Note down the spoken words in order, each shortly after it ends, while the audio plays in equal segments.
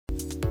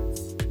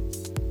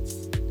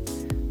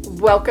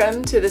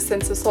Welcome to the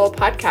Sense of Soul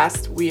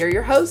podcast. We are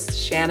your hosts,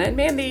 Shanna and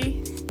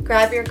Mandy.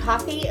 Grab your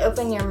coffee,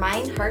 open your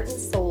mind, heart, and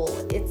soul.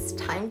 It's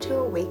time to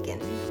awaken.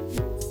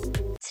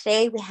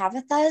 Today we have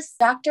with us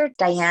Dr.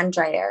 Diane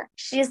Dreyer.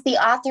 She is the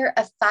author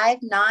of 5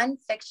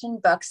 nonfiction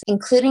books,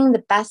 including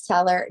the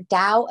bestseller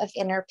Tao of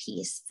Inner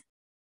Peace.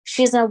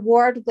 She's an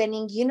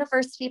award-winning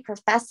university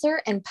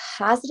professor and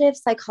positive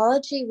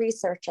psychology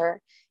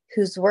researcher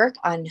whose work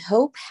on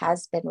hope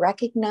has been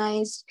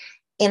recognized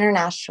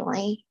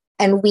internationally.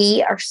 And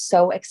we are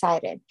so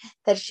excited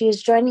that she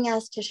is joining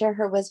us to share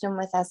her wisdom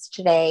with us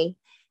today.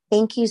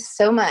 Thank you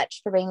so much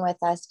for being with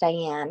us,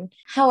 Diane.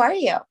 How are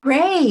you?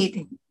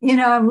 Great.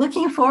 I'm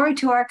looking forward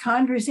to our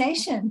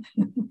conversation.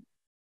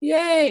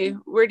 Yay.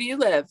 Where do you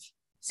live?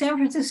 San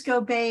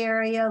Francisco Bay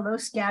Area,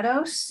 Los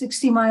Gatos,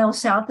 60 miles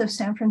south of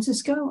San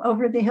Francisco,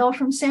 over the hill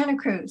from Santa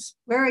Cruz.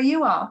 Where are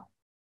you all?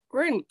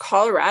 We're in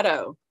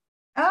Colorado.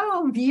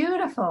 Oh,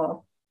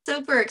 beautiful.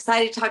 Super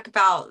excited to talk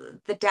about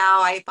the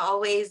Tao. I've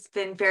always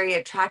been very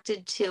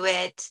attracted to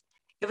it.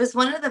 It was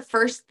one of the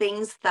first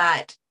things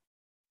that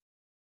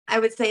I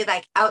would say,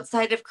 like,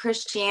 outside of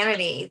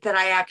Christianity that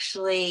I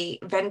actually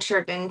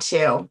ventured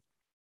into.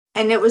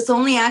 And it was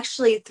only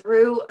actually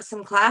through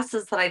some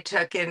classes that I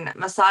took in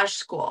massage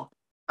school.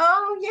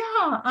 Oh,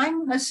 yeah.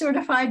 I'm a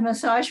certified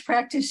massage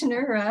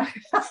practitioner.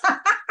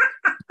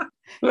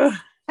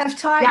 I've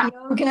taught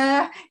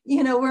yoga.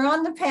 We're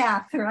on the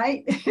path,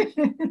 right?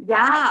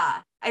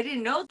 Yeah. I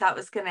didn't know that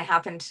was going to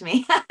happen to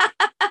me.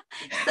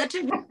 Such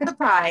a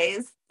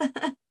surprise.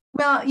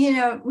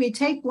 Well, we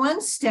take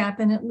one step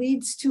and it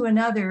leads to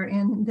another.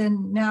 And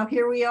then now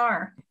here we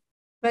are.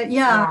 But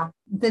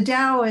the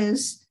Tao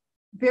is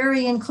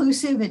very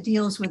inclusive. It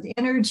deals with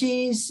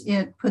energies.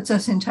 It puts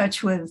us in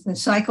touch with the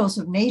cycles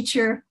of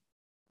nature.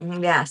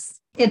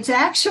 Yes. It's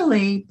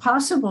actually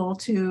possible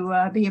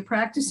to be a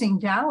practicing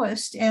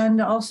Taoist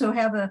and also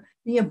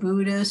be a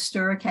Buddhist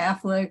or a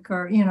Catholic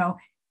or,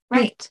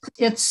 Right.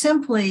 It's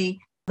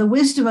simply the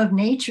wisdom of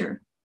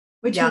nature,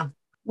 which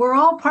we're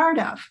all part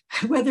of,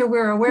 whether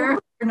we're aware of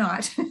it or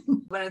not.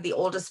 One of the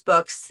oldest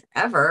books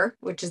ever,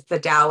 which is the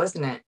Tao,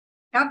 isn't it?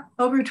 Yep,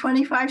 over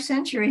 25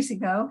 centuries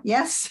ago.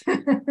 Yes.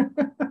 And,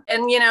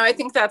 I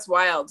think that's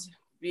wild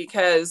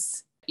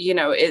because,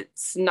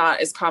 it's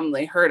not as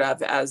commonly heard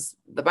of as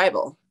the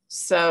Bible.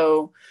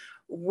 So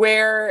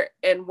where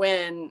and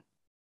when,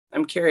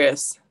 I'm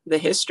curious, the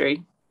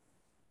history.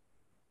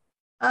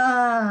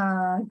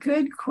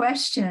 Good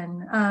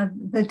question.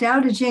 The Tao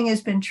Te Ching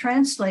has been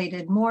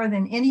translated more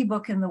than any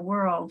book in the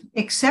world,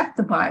 except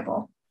the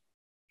Bible.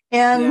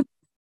 And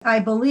I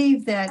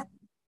believe that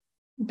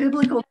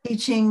biblical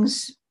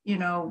teachings,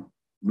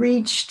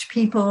 reached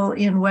people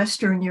in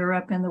Western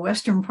Europe and the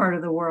Western part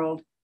of the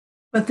world.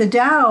 But the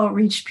Tao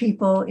reached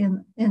people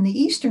in the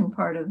Eastern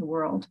part of the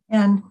world.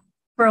 And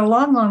for a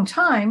long, long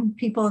time,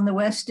 people in the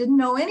West didn't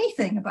know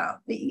anything about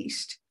the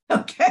East.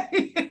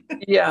 Okay.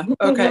 Yeah.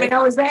 Okay.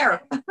 I was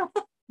there.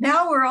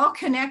 Now we're all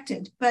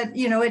connected, but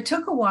it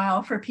took a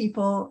while for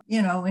people,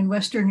 in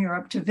Western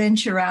Europe to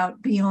venture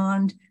out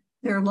beyond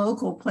their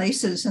local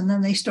places, and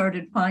then they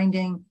started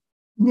finding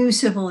new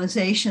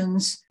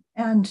civilizations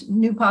and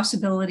new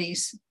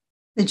possibilities.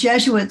 The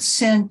Jesuits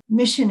sent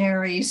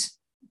missionaries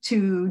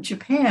to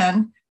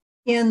Japan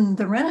in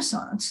the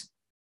Renaissance,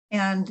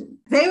 and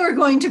they were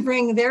going to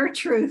bring their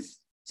truth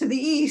to the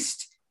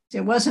East.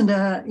 It wasn't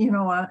a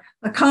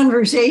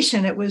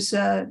conversation. It was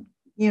kind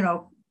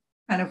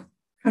of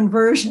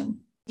conversion.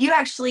 You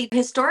actually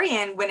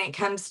historian when it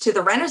comes to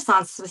the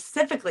Renaissance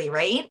specifically,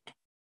 right?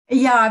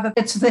 Yeah, but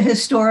it's the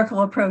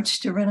historical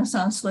approach to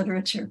Renaissance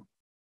literature.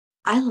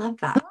 I love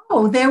that.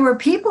 Oh, there were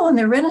people in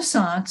the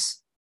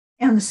Renaissance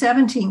and the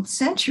 17th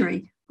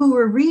century who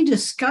were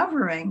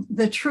rediscovering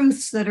the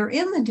truths that are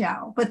in the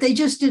Tao, but they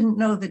just didn't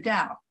know the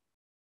Tao.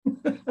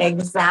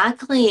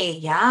 Exactly.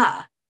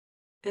 Yeah.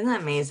 Isn't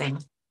that amazing?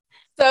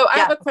 So I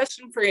have a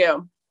question for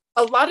you.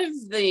 A lot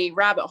of the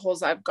rabbit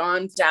holes I've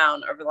gone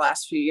down over the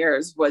last few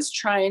years was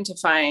trying to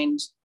find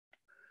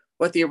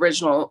what the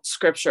original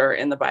scripture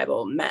in the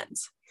Bible meant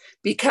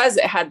because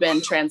it had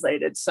been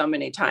translated so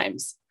many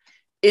times.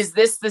 Is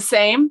this the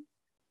same?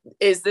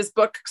 Is this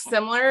book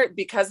similar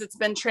because it's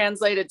been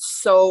translated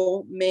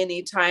so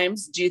many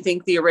times? Do you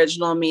think the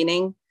original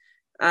meaning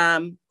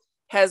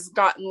has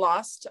gotten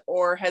lost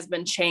or has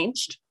been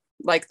changed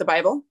like the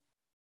Bible?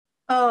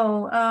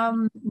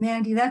 Oh,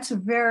 Mandy, that's a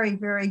very,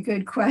 very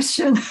good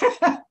question.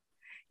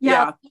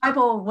 The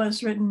Bible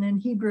was written in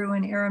Hebrew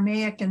and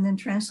Aramaic and then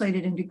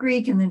translated into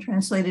Greek and then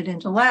translated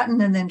into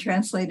Latin and then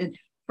translated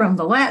from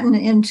the Latin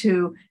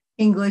into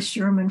English,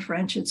 German,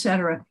 French,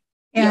 etc.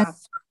 And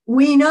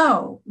we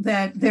know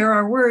that there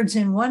are words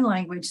in one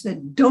language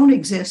that don't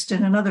exist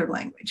in another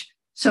language.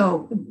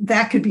 So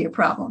that could be a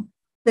problem.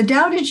 The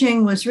Tao Te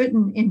Ching was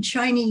written in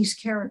Chinese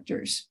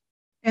characters,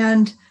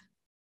 and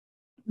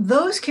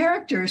those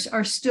characters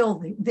are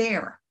still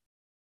there.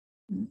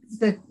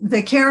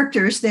 The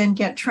characters then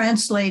get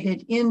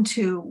translated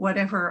into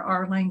whatever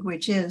our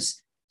language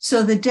is.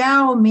 So the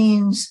Tao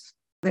means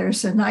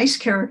there's a nice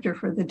character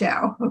for the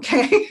Tao,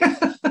 okay?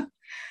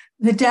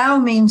 The Tao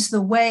means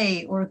the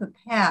way or the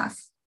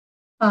path,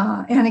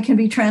 and it can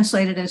be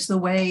translated as the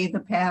way,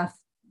 the path.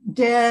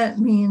 De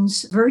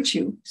means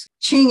virtue.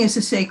 Qing is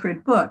a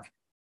sacred book.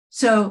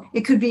 So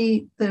it could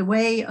be the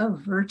way of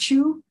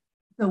virtue,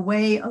 the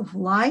way of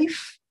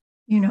life.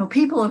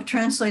 People have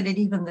translated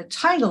even the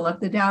title of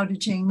the Tao Te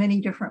Ching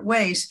many different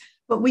ways,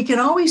 but we can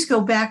always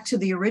go back to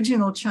the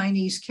original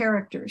Chinese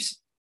characters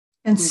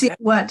and see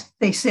what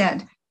they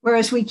said,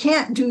 whereas we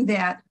can't do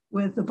that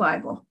with the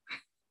Bible.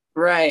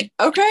 Right.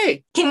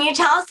 Okay. Can you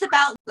tell us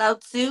about Lao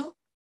Tzu?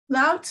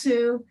 Lao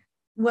Tzu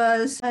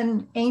was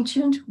an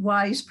ancient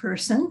wise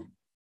person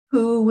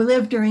who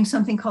lived during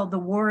something called the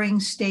Warring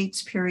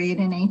States period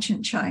in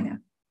ancient China.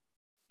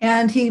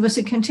 And he was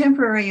a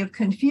contemporary of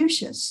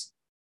Confucius,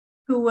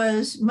 who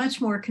was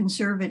much more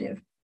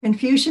conservative.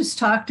 Confucius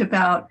talked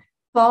about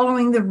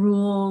following the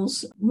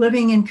rules,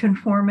 living in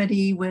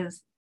conformity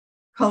with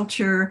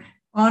culture,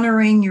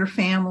 honoring your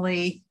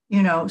family,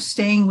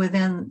 staying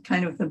within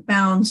kind of the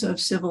bounds of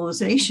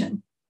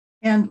civilization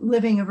and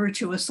living a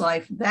virtuous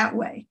life that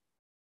way.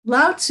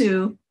 Lao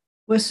Tzu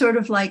was sort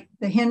of like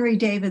the Henry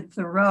David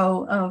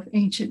Thoreau of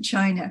ancient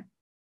China.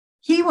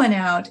 He went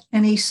out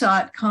and he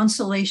sought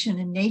consolation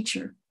in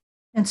nature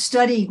and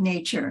studied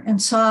nature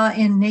and saw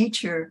in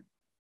nature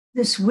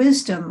this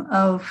wisdom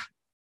of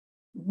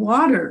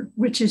water,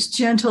 which is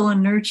gentle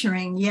and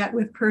nurturing, yet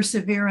with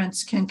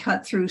perseverance can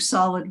cut through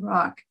solid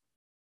rock.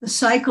 The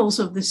cycles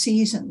of the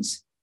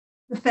seasons,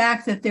 the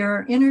fact that there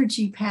are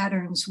energy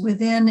patterns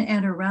within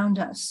and around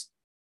us.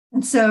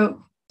 And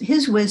so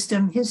his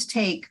wisdom, his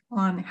take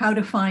on how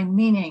to find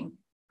meaning,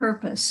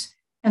 purpose,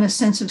 and a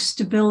sense of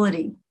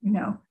stability,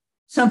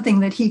 something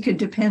that he could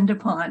depend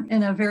upon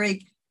in a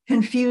very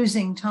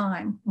confusing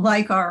time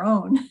like our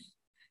own,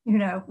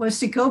 was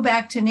to go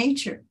back to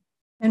nature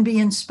and be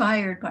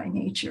inspired by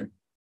nature.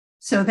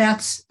 So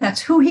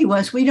that's who he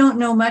was. We don't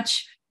know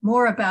much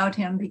more about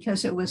him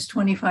because it was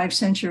 25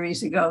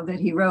 centuries ago that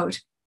he wrote,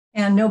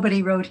 and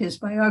nobody wrote his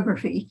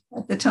biography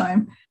at the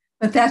time.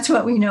 But that's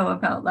what we know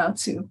about Lao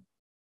Tzu.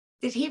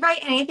 Did he write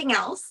anything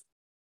else?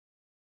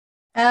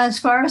 As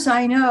far as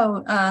I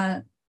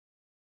know,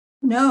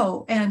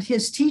 no. And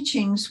his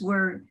teachings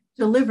were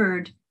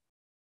delivered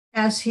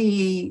as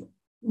he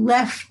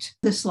left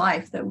this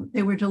life, that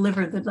they were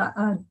delivered.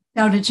 The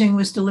Tao Te Ching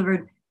was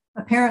delivered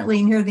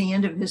apparently near the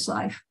end of his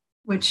life,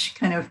 which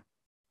kind of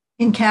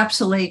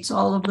encapsulates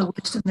all of the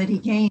wisdom that he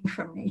gained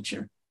from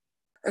nature.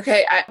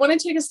 Okay, I want to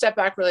take a step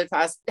back really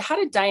fast. How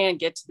did Diane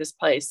get to this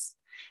place?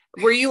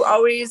 Were you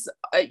always,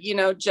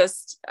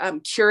 just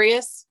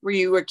curious? Were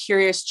you a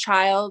curious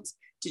child?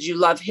 Did you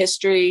love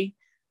history?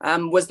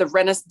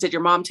 Did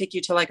your mom take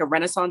you to like a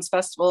Renaissance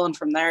festival, and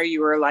from there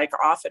you were like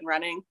off and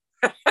running?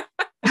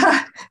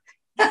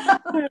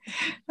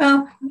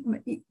 Well,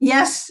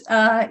 yes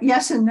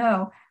and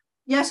no.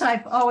 Yes,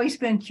 I've always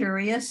been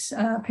curious.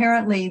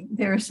 Apparently,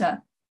 there's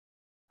a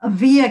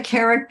Via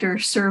Character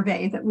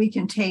survey that we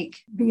can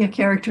take,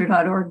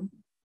 viacharacter.org,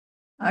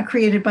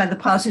 created by the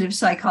positive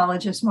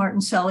psychologists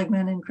Martin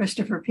Seligman and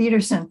Christopher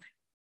Peterson,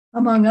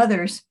 among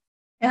others.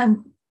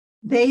 And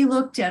they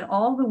looked at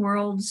all the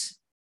world's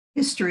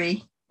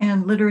history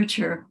and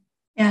literature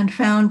and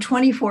found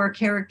 24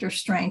 character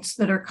strengths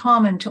that are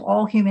common to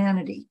all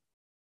humanity: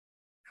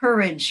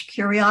 courage,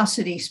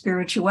 curiosity,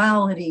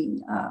 spirituality,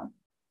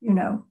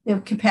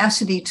 the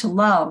capacity to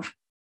love,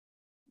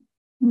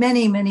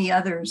 many, many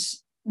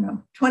others,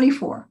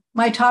 24.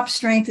 My top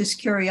strength is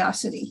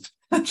curiosity.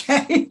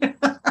 Okay.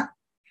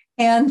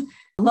 And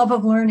love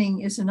of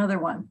learning is another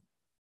one.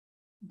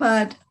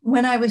 But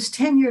when I was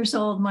 10 years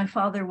old, my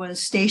father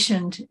was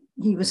stationed,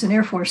 he was an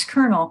Air Force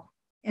colonel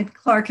at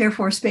Clark Air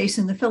Force Base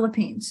in the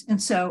Philippines.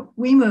 And so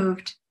we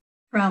moved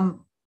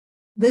from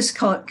this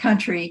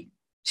country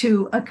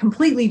to a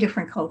completely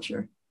different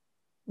culture,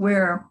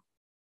 where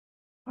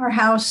our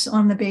house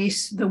on the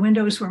base, the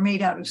windows were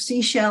made out of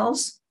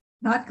seashells,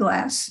 not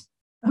glass.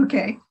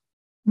 Okay.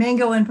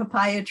 Mango and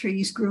papaya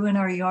trees grew in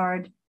our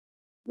yard.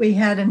 We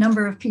had a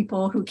number of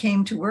people who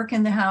came to work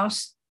in the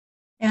house.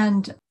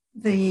 And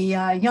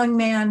the young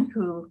man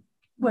who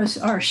was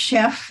our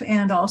chef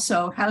and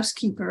also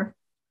housekeeper,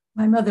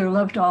 my mother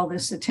loved all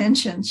this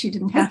attention. She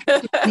didn't have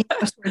to do any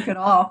housework at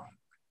all.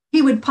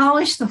 He would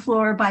polish the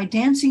floor by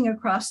dancing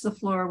across the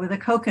floor with a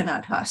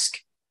coconut husk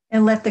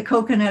and let the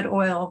coconut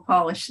oil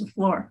polish the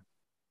floor.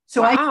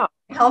 So I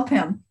could help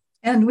him,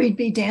 and we'd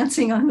be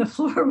dancing on the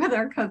floor with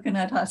our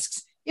coconut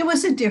husks. It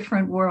was a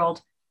different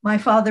world. My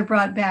father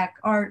brought back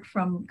art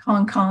from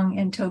Hong Kong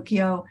and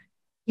Tokyo.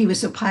 He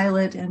was a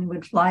pilot and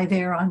would fly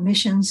there on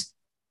missions.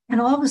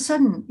 And all of a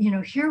sudden,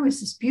 here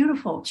was this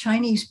beautiful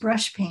Chinese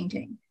brush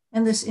painting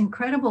and this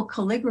incredible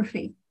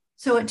calligraphy.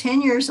 So at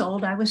 10 years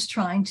old, I was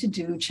trying to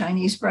do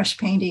Chinese brush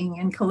painting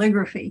and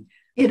calligraphy.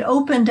 It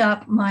opened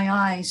up my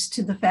eyes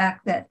to the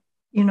fact that,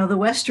 the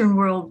Western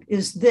world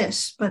is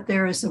this, but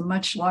there is a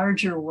much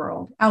larger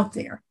world out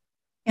there.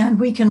 And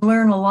we can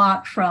learn a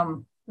lot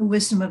from the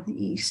wisdom of the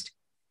East.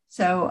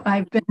 So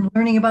I've been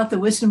learning about the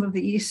wisdom of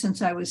the East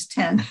since I was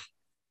 10.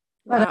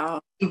 But I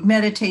did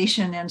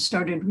meditation and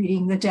started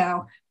reading the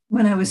Tao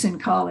when I was in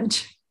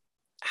college.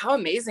 How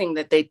amazing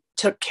that they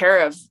took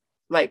care of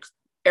like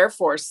Air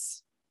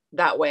Force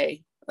that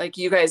way. Like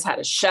you guys had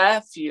a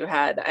chef, you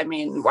had, I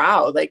mean,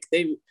 wow, like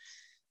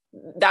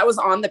that was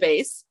on the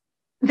base.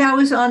 That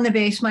was on the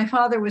base. My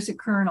father was a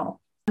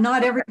colonel.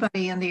 Not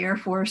everybody in the Air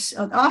Force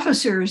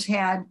officers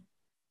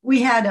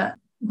we had a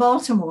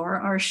Baltimore,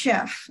 our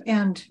chef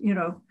and,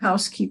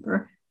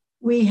 housekeeper.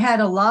 We had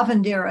a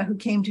lavandera who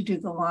came to do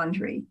the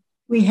laundry.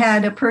 We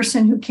had a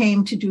person who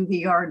came to do the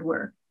yard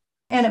work.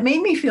 And it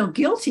made me feel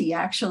guilty,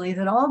 actually,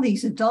 that all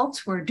these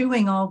adults were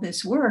doing all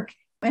this work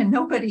and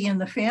nobody in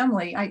the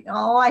family.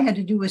 All I had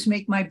to do was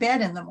make my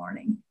bed in the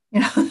morning.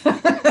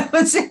 That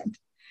was it.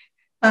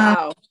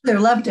 Wow. Mother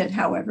loved it,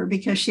 however,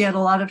 because she had a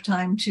lot of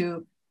time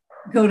to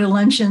go to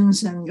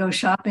luncheons and go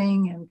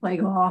shopping and play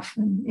golf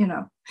and,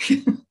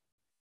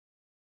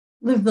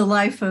 live the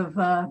life of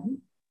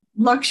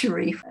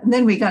luxury. And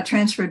then we got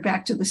transferred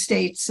back to the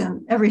States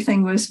and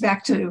everything was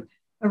back to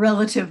a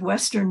relative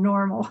Western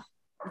normal.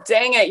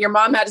 Dang it. Your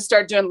mom had to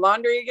start doing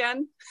laundry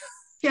again?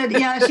 She had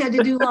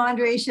to do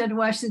laundry. She had to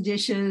wash the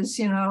dishes,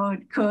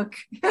 cook.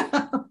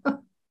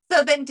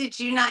 So then did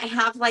you not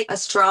have like a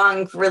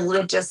strong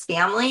religious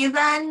family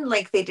then?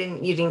 Like you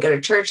didn't go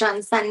to church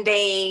on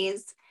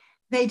Sundays?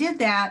 They did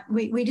that.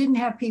 We didn't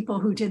have people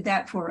who did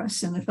that for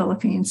us in the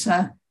Philippines.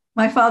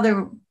 My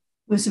father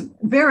was a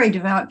very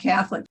devout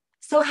Catholic.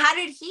 So how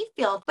did he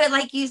feel? But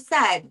like you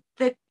said,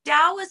 the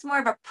Tao is more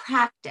of a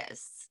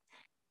practice.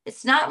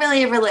 It's not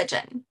really a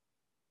religion.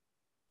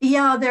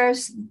 Yeah, there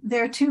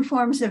are two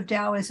forms of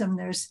Taoism.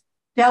 There's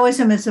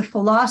Taoism as a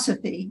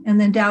philosophy and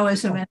then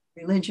Taoism as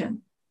a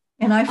religion.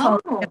 And I follow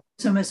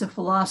Taoism as a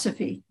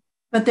philosophy.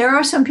 But there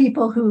are some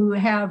people who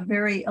have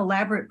very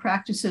elaborate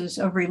practices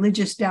of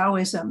religious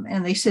Taoism,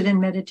 and they sit in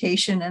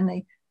meditation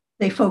and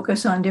they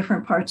focus on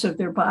different parts of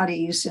their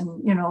bodies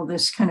and,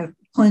 this kind of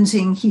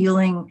cleansing,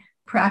 healing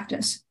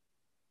practice.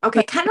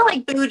 Okay, kind of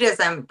like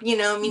Buddhism, you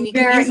can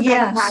use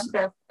it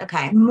practice.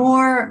 Okay.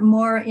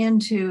 More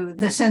into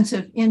the sense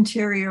of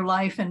interior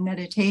life and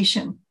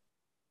meditation.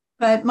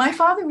 But my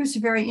father was a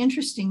very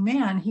interesting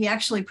man. He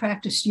actually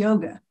practiced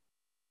yoga.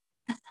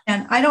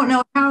 And I don't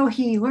know how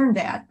he learned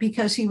that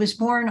because he was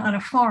born on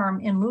a farm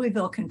in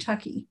Louisville,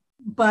 Kentucky.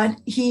 But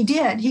he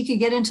did. He could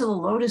get into the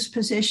lotus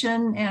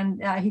position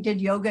and he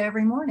did yoga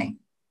every morning.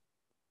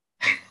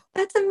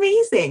 That's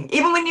amazing.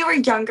 Even when you were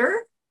younger?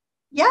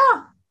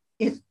 Yeah.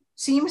 It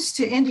seems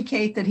to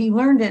indicate that he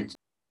learned it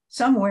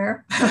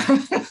somewhere.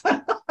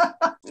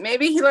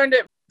 Maybe he learned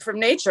it from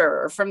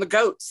nature or from the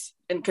goats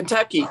in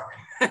Kentucky.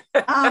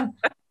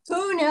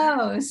 Who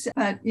knows?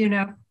 But,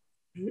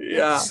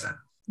 yeah.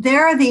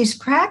 There are these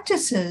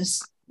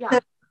practices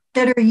that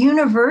are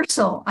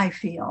universal, I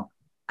feel.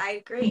 I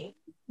agree.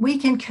 We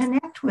can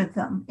connect with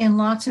them in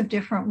lots of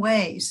different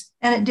ways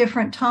and at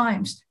different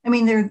times. I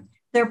mean,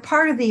 they're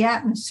part of the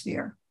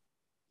atmosphere.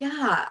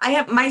 Yeah. I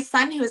have my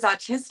son who is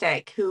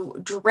autistic who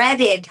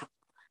dreaded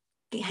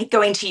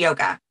going to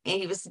yoga and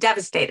he was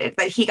devastated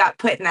that he got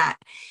put in that.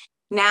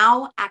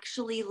 Now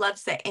actually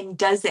loves it and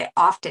does it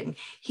often.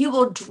 He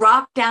will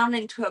drop down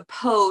into a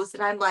pose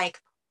and I'm like,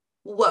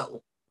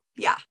 whoa.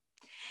 Yeah.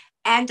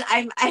 And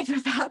I'm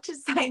about to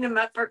sign him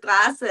up for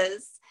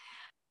classes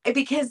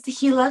because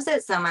he loves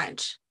it so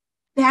much.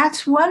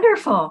 That's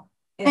wonderful.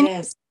 It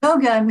is.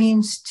 Yoga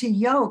means to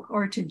yoke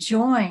or to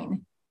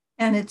join.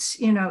 And it's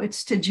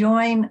to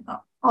join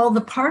all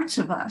the parts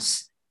of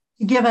us,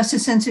 to give us a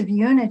sense of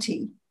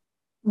unity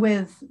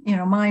with,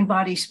 mind,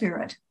 body,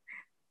 spirit.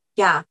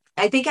 Yeah,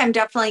 I think I'm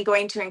definitely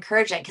going to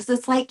encourage it because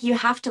it's like you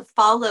have to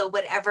follow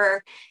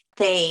whatever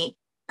they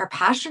are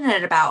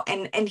passionate about.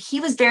 And he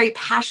was very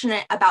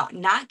passionate about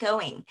not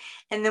going.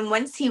 And then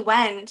once he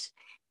went,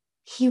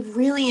 he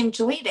really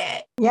enjoyed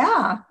it.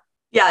 Yeah.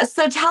 Yeah.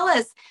 So tell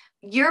us,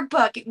 your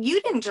book,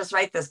 you didn't just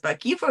write this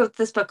book. You wrote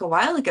this book a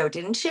while ago,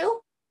 didn't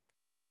you?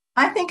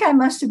 I think I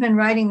must have been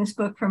writing this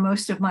book for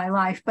most of my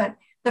life, but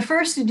the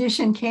first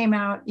edition came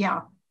out,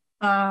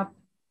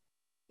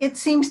 it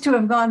seems to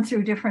have gone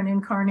through different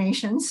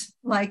incarnations,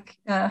 like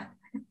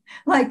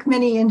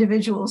many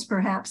individuals,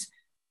 perhaps.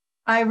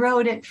 I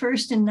wrote it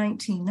first in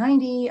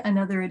 1990.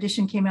 Another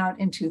edition came out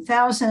in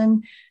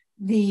 2000.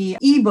 The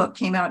ebook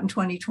came out in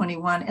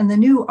 2021, and the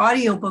new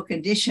audiobook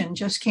edition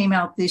just came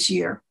out this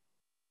year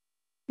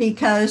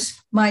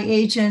because my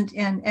agent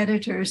and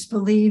editors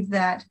believe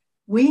that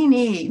we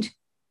need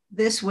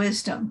this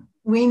wisdom.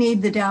 We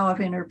need the Tao of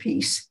inner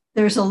peace.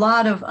 There's a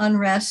lot of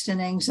unrest and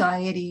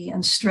anxiety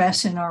and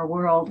stress in our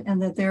world,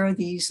 and that there are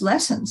these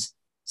lessons.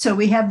 So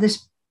we have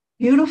this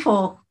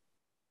beautiful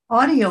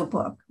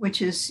audiobook,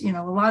 which is, a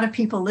lot of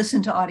people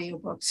listen to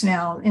audiobooks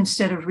now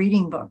instead of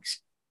reading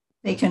books.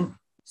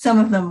 Some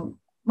of them,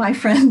 my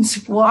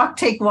friends,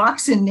 take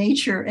walks in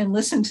nature and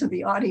listen to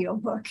the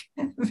audiobook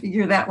and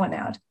figure that one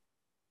out.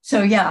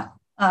 So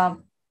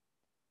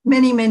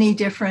many, many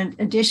different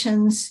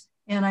editions.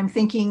 And I'm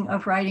thinking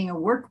of writing a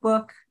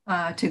workbook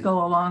to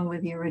go along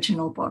with the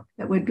original book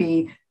that would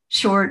be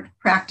short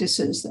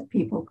practices that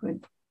people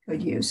could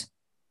use.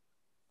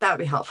 That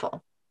would be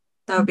helpful.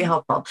 That would be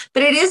helpful.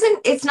 But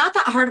it's not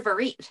that hard of a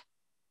read.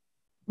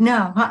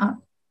 No,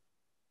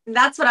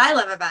 That's what I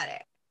love about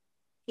it,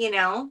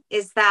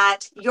 is that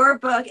your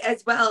book,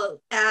 as well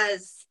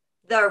as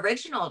the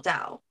original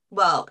Tao,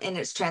 well, in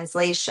its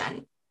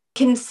translation,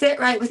 can sit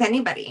right with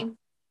anybody.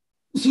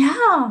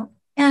 Yeah.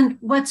 And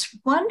what's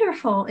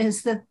wonderful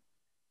is that,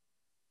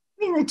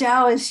 the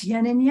Tao is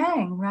yin and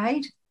yang,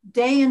 right?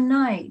 Day and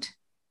night,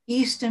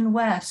 east and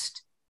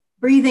west,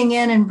 breathing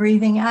in and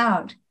breathing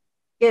out.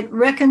 It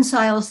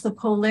reconciles the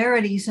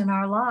polarities in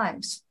our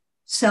lives,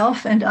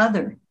 self and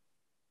other.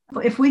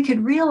 If we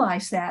could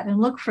realize that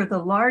and look for the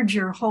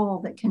larger whole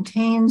that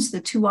contains the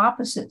two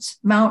opposites,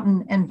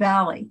 mountain and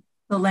valley,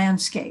 the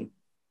landscape,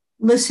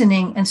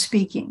 listening and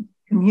speaking,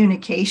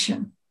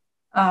 communication,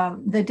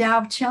 the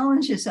Tao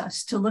challenges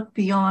us to look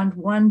beyond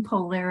one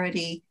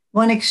polarity,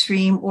 one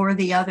extreme or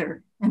the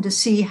other, and to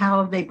see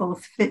how they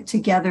both fit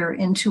together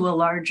into a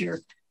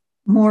larger,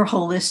 more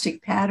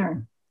holistic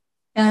pattern.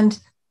 And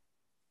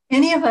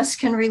any of us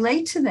can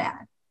relate to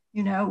that.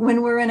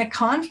 When we're in a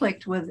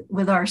conflict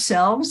with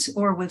ourselves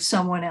or with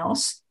someone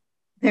else,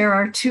 there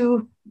are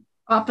two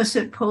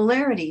opposite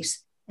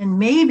polarities. And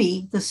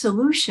maybe the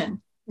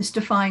solution is to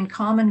find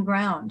common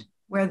ground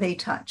where they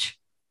touch.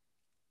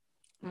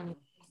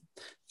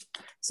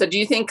 So do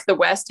you think the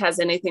West has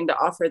anything to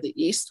offer the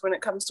East when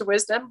it comes to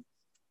wisdom?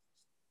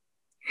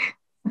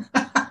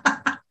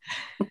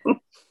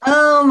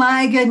 Oh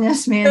my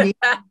goodness, Mandy.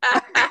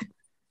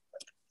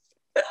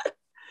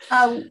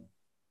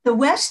 The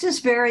West is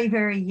very,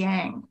 very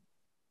yang.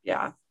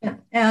 Yeah.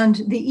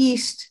 And the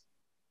East,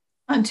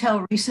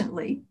 until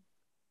recently,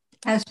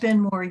 has been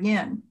more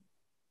yin,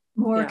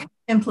 more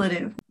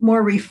contemplative,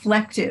 more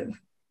reflective,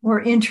 more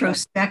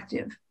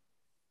introspective.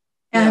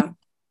 And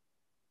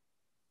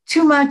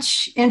too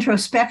much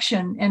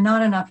introspection and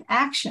not enough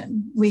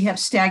action, we have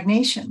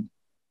stagnation.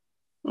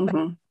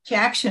 Mm-hmm.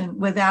 Action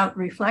without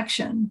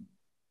reflection,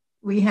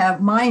 we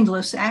have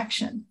mindless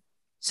action.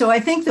 So I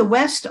think the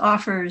West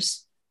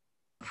offers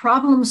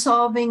problem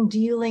solving,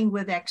 dealing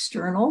with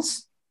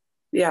externals.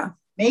 Yeah.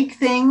 Make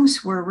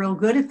things. We're real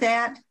good at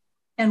that.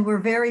 And we're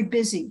very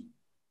busy.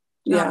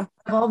 Yeah.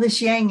 Have all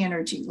this yang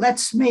energy.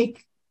 Let's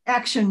make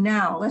action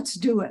now. Let's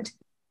do it.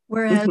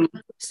 Whereas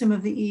some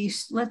of the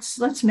East,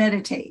 let's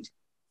meditate.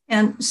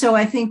 And so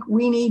I think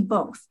we need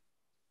both.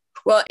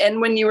 Well,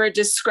 and when you were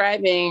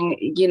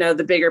describing,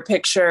 the bigger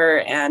picture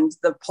and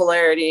the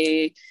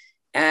polarity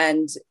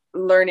and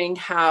learning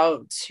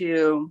how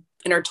to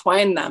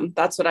intertwine them,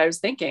 that's what I was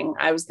thinking.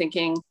 I was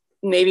thinking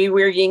maybe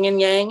we're yin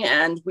and yang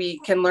and we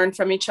can learn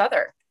from each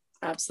other.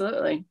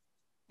 Absolutely.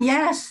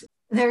 Yes,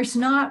 there's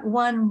not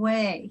one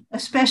way,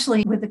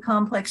 especially with the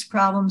complex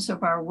problems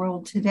of our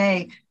world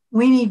today.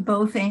 We need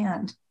both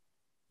visions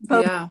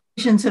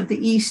of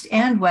the East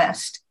and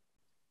West.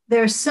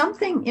 There's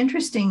something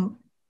interesting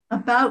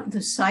about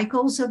the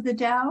cycles of the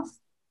Tao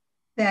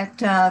that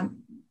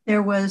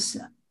there was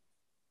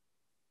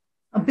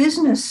a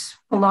business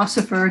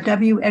philosopher,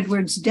 W.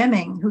 Edwards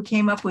Deming, who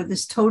came up with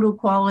this total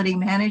quality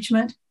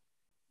management.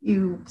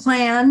 You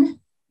plan,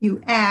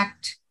 you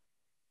act,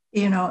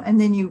 and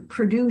then you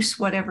produce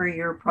whatever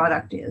your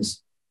product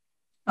is,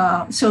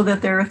 so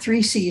that there are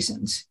 3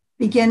 seasons,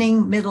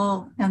 beginning,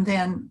 middle, and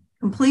then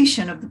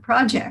completion of the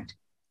project.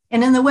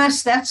 And in the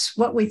West, that's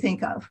what we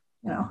think of,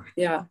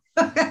 Yeah.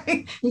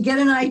 You get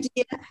an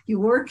idea, you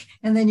work,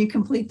 and then you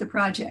complete the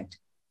project.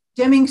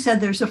 Deming said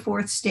there's a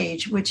 4th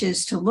stage, which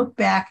is to look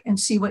back and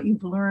see what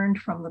you've learned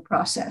from the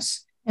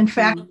process and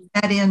factor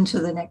that into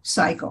the next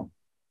cycle.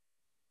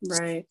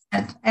 Right.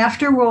 And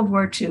after World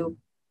War II,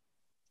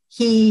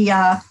 he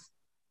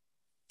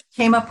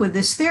came up with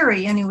this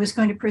theory, and he was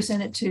going to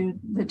present it to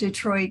the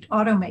Detroit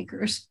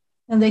automakers.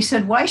 And they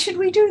said, why should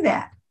we do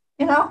that?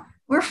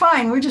 We're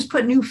fine. We're just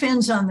put new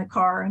fins on the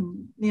car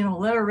and,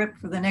 let her rip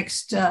for the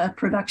next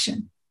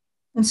production.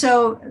 And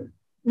so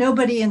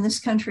nobody in this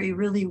country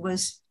really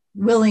was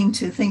willing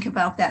to think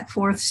about that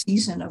 4th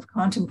season of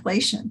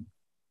contemplation.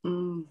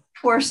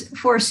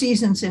 4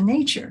 seasons in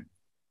nature: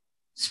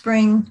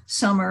 spring,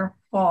 summer,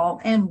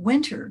 fall, and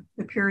winter,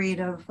 the period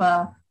of,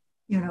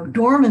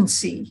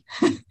 dormancy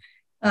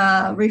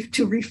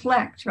to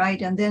reflect,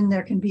 right? And then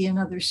there can be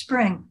another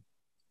spring.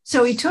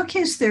 So he took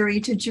his theory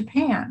to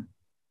Japan.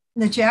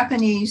 The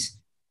Japanese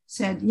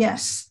said,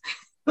 yes,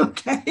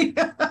 okay,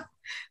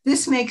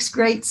 this makes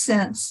great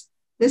sense.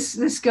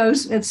 This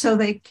goes, and so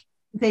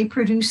they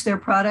produced their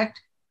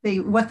product.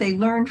 What they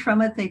learned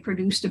from it, they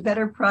produced a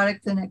better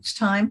product the next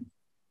time.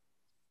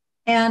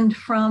 And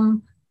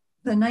from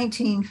the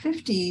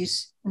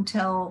 1950s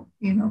until,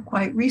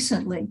 quite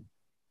recently,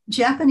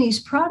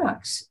 Japanese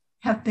products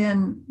have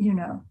been,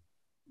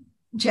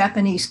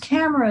 Japanese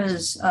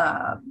cameras,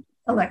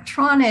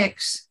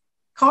 electronics,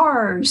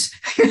 cars,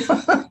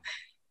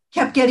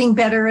 kept getting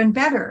better and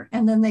better.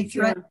 And then they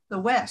threatened the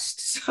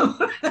West. So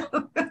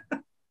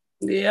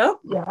Yeah.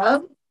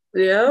 Wow.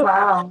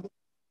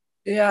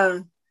 Yeah.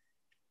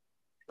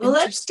 Well,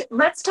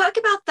 let's talk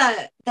about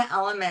the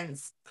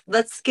elements.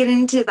 Let's get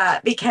into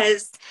that,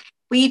 because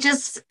we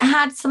just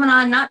had someone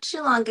on not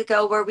too long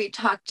ago where we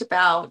talked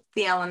about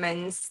the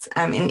elements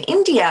in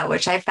India,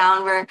 which I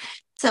found were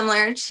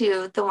similar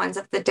to the ones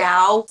of the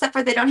Tao, except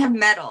for they don't have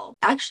metal.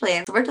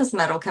 Actually, where does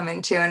metal come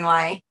into and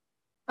why?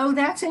 Oh,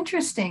 that's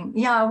interesting.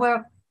 Yeah,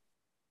 well,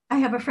 I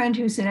have a friend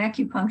who's an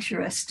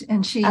acupuncturist,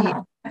 and she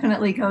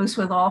definitely goes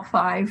with all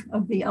 5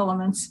 of the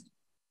elements.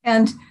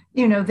 And,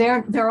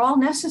 they're all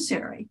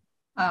necessary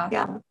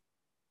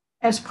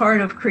as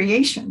part of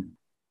creation.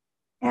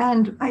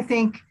 And I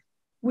think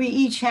we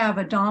each have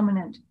a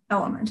dominant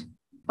element,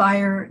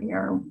 fire,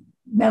 air,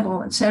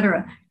 metal,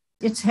 etc.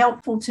 It's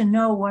helpful to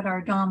know what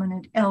our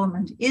dominant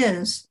element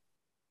is,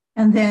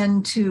 and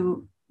then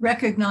to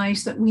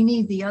recognize that we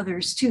need the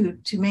others too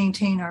to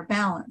maintain our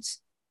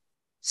balance.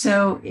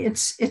 So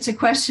it's a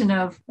question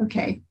of,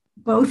 okay,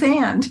 both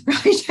and,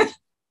 right?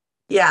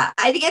 Yeah,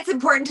 I think it's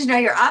important to know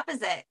your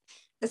opposite,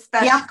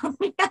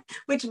 especially,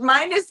 which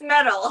mine is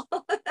metal.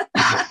 So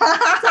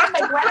I'm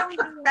like, why don't we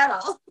do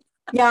metal?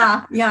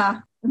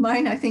 Yeah.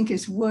 Mine, I think,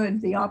 is wood,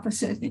 the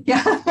opposite.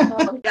 Yeah.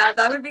 Yeah,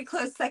 that would be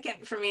close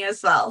second for me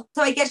as well.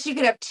 So I guess you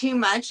could have too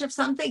much of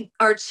something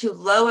or too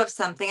low of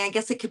something. I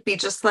guess it could be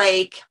just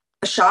like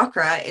a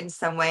chakra in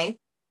some way,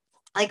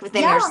 like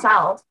within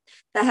yourself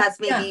that has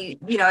maybe,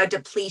 a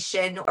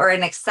depletion or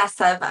an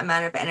excessive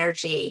amount of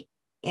energy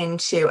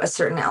into a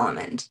certain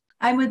element.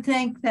 I would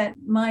think that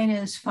mine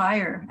is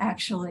fire,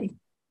 actually.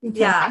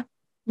 Yeah.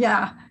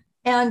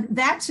 And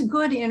that's a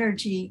good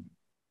energy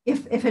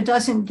if it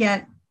doesn't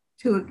get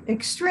too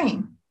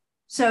extreme.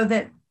 So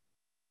that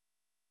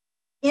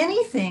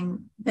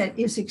anything that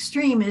is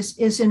extreme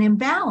is an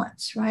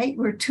imbalance, right?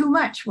 We're too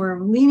much. We're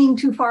leaning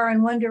too far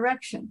in one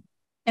direction,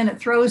 and it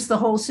throws the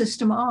whole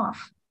system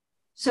off.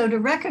 So to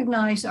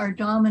recognize our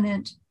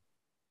dominant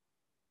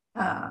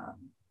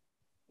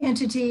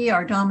entity,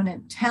 our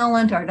dominant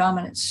talent, our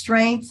dominant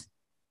strength,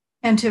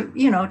 and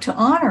to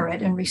honor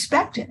it and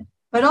respect it,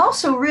 but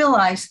also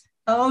realize,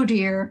 oh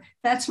dear,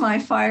 that's my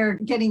fire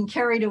getting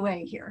carried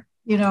away here.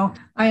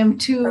 I am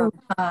too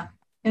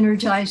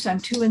energized. I'm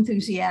too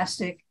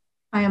enthusiastic.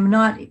 I am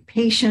not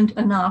patient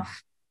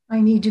enough. I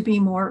need to be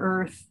more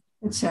earth,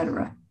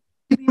 etc.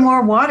 To be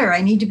more water,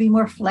 I need to be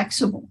more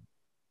flexible.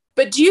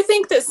 But do you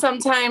think that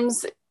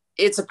sometimes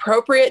it's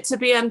appropriate to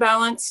be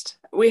unbalanced?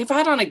 We've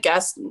had on a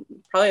guest,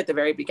 probably at the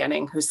very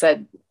beginning, who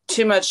said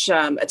too much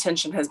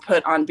attention has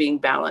put on being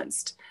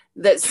balanced.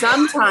 That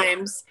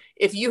sometimes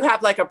if you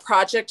have like a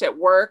project at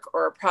work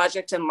or a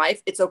project in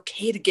life, it's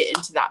okay to get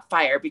into that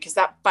fire, because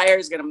that fire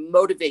is going to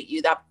motivate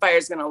you. That fire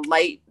is going to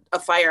light a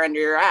fire under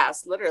your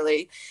ass,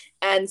 literally.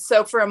 And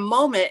so for a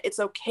moment, it's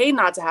okay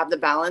not to have the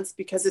balance,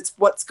 because it's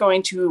what's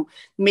going to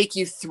make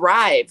you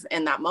thrive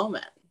in that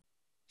moment.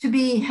 To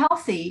be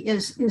healthy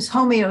is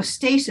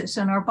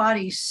homeostasis, and our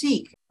bodies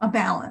seek a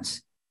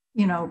balance,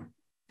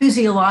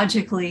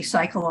 physiologically,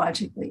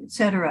 psychologically,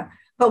 etc.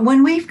 But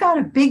when we've got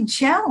a big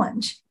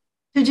challenge,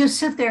 to just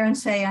sit there and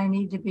say, I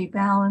need to be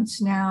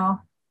balanced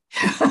now,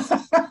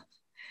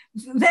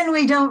 then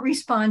we don't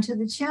respond to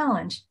the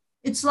challenge.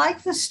 It's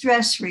like the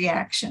stress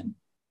reaction,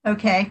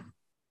 okay?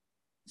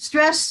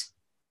 Stress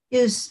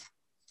is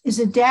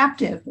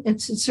adaptive.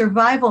 It's a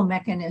survival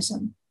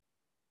mechanism.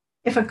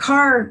 If a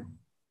car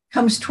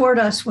comes toward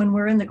us when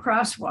we're in the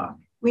crosswalk,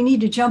 we need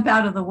to jump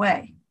out of the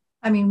way.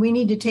 We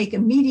need to take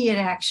immediate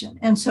action.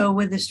 And so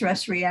with the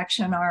stress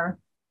reaction, our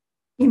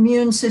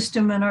immune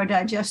system and our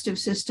digestive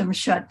system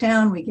shut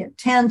down. We get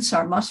tense,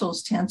 our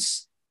muscles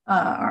tense,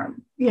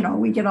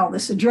 we get all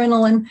this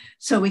adrenaline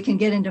so we can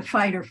get into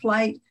fight or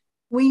flight.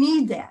 We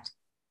need that.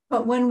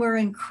 But when we're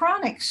in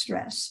chronic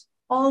stress,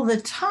 all the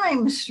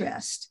time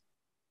stressed,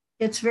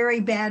 it's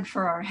very bad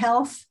for our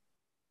health.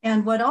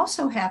 And what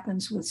also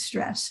happens with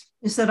stress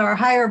is that our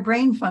higher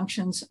brain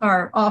functions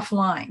are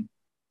offline.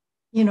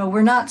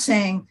 We're not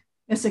saying,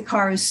 as the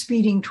car is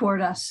speeding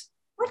toward us,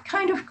 what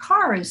kind of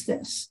car is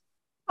this?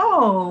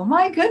 Oh,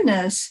 my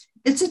goodness,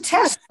 it's a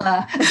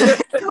Tesla.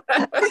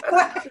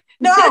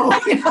 No,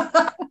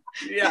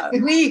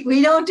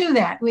 we don't do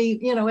that.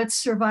 It's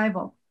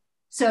survival.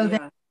 So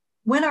that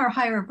when our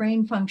higher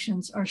brain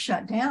functions are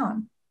shut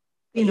down,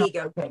 the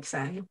ego kicks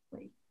in.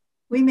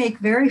 We make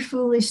very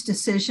foolish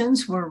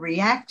decisions. We're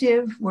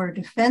reactive, we're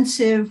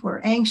defensive,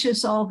 we're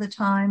anxious all the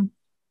time.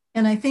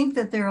 And I think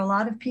that there are a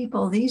lot of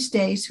people these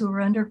days who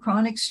are under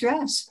chronic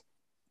stress.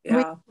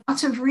 Yeah.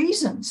 Lots of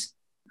reasons.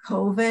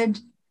 COVID,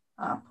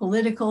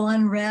 political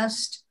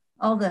unrest,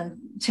 all the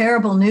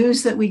terrible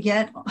news that we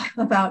get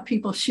about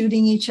people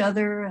shooting each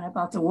other and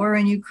about the war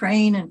in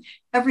Ukraine and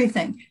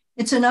everything.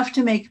 It's enough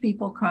to make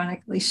people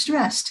chronically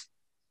stressed.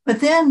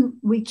 But then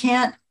we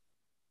can't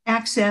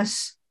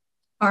access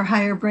our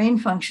higher brain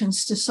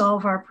functions to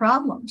solve our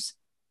problems.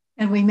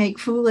 And we make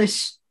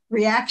foolish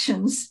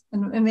reactions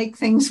and make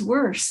things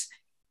worse.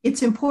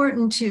 It's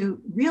important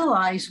to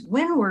realize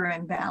when we're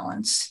in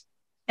balance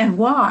and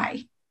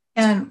why.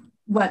 And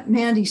what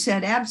Mandy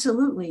said,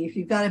 absolutely. If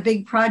you've got a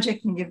big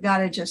project and you've got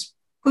to just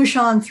push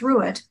on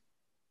through it,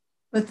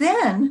 but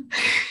then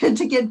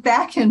to get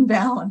back in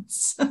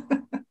balance.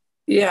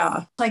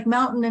 Yeah. Like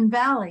mountain and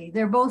valley,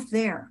 they're both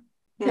there.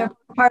 Yeah. They're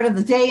part of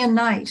the day and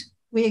night.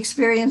 We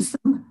experience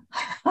them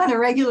on a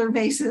regular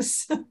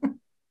basis.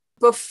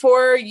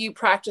 Before you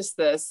practice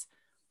this,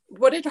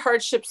 What did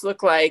hardships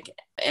look like,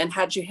 and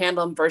how did you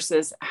handle them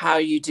versus how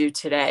you do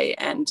today?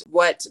 And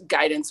what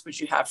guidance would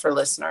you have for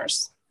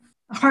listeners?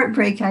 A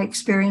heartbreak I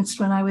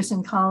experienced when I was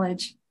in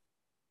college.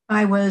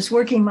 I was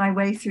working my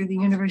way through the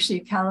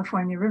University of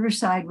California,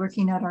 Riverside,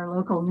 working at our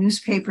local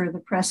newspaper, the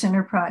Press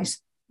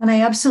Enterprise. And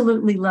I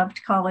absolutely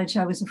loved college.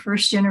 I was a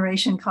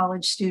first-generation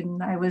college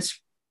student. I was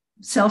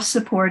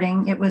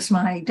self-supporting. It was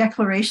my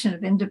Declaration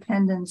of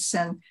Independence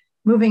and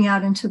moving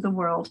out into the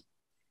world.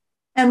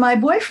 And my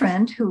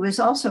boyfriend, who was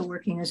also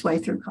working his way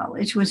through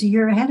college, was a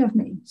year ahead of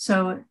me.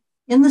 So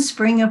in the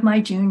spring of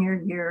my junior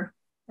year,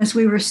 as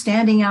we were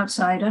standing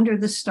outside under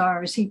the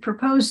stars, he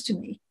proposed to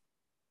me.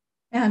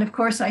 And of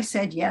course, I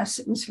said yes.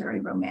 It was very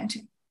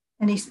romantic.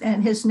 And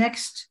his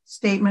next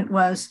statement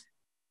was,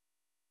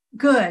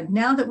 "Good,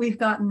 now that we've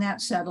gotten that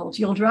settled,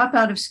 you'll drop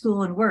out of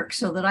school and work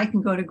so that I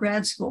can go to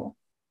grad school."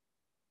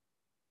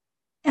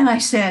 And he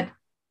said,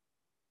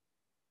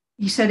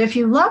 "If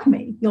you love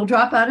me, you'll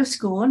drop out of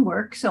school and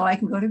work so I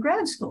can go to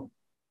grad school."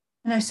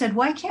 And I said,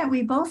 "Why can't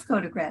we both go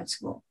to grad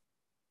school?"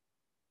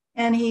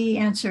 And he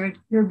answered,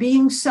 "You're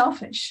being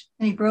selfish."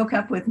 And he broke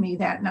up with me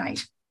that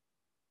night.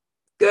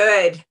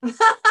 Good.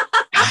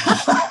 I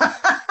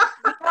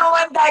don't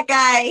want that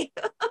guy.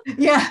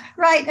 Yeah,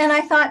 right. And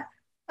I thought,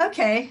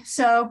 okay,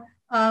 so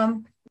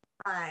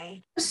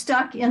I was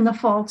stuck in the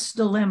false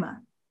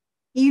dilemma,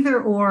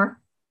 either or,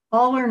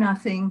 all or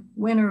nothing,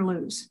 win or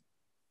lose.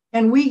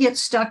 And we get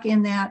stuck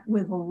in that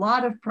with a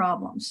lot of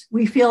problems.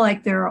 We feel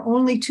like there are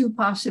only two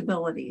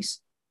possibilities.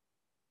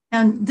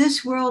 And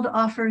this world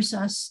offers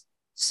us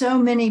so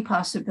many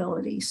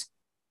possibilities,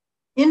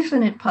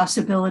 infinite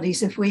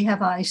possibilities if we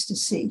have eyes to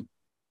see.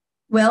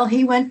 Well,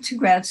 he went to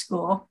grad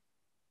school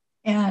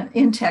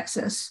in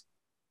Texas,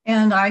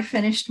 and I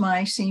finished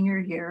my senior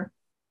year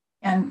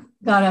and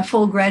got a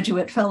full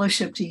graduate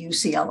fellowship to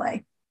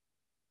UCLA.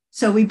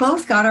 So we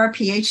both got our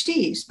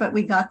PhDs, but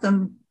we got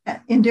them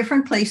in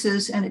different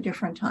places and at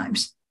different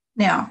times.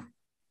 Now,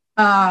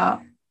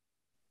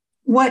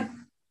 what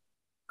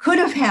could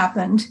have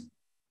happened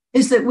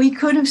is that we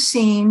could have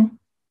seen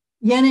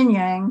yin and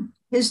yang,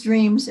 his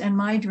dreams and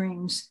my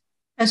dreams,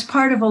 as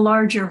part of a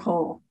larger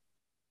whole.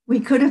 We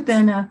could have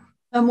been a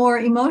more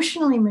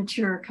emotionally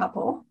mature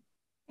couple.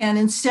 And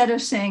instead of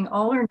saying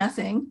all or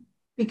nothing,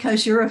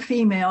 because you're a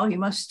female, you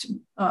must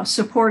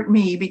support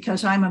me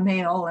because I'm a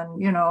male, and,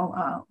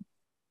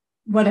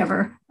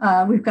 whatever.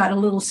 We've got a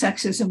little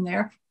sexism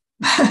there.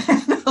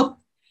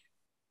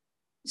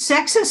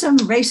 Sexism,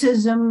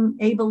 racism,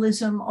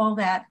 ableism, all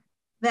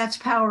that's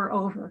power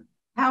over.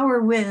 Power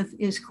with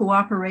is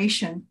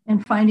cooperation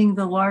and finding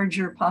the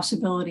larger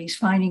possibilities,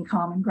 finding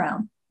common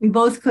ground. We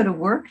both could have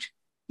worked.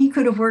 He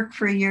could have worked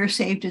for a year,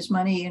 saved his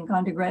money, and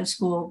gone to grad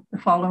school the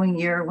following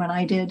year when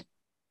I did.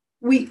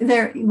 We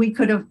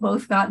could have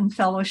both gotten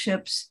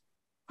fellowships,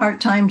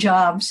 part-time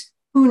jobs,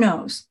 who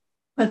knows?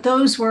 But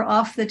those were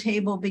off the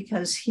table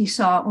because he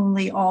saw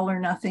only all or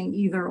nothing,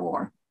 either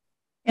or.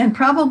 And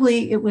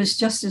probably it was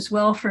just as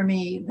well for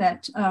me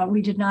that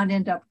we did not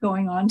end up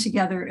going on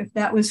together if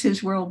that was his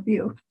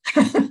worldview.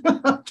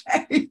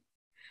 Okay.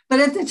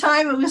 But at the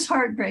time, it was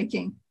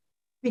heartbreaking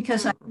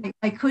because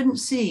I couldn't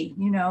see,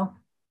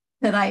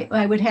 that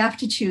I would have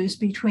to choose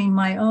between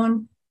my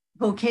own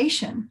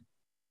vocation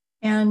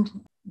and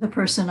the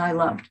person I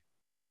loved.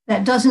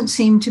 That doesn't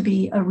seem to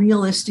be a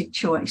realistic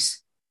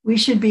choice. We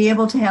should be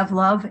able to have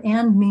love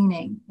and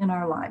meaning in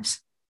our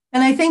lives.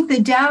 And I think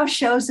the Tao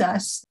shows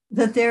us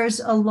that there's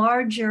a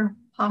larger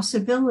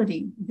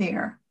possibility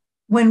there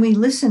when we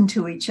listen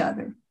to each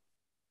other.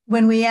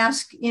 When we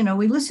ask,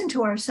 we listen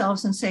to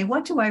ourselves and say,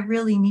 what do I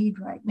really need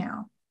right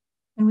now?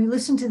 And we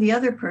listen to the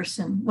other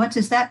person. What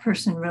does that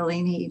person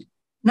really need?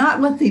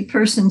 Not what the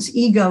person's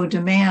ego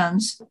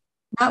demands,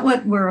 not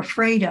what we're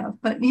afraid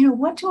of, but,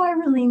 what do I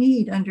really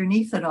need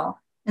underneath it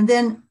all? And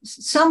then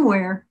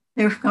somewhere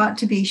there've got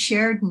to be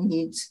shared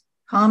needs,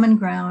 common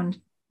ground,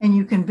 and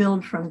you can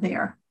build from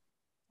there.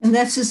 And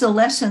this is a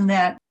lesson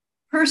that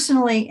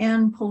personally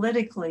and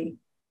politically,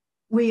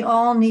 we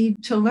all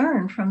need to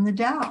learn from the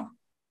Tao.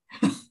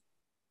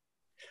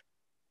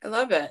 I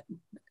love it.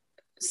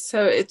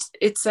 So it's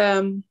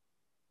the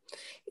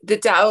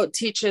Tao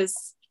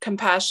teaches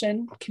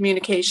compassion,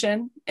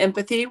 communication,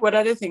 empathy. What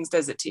other things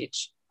does it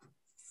teach?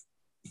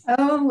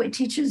 Oh, it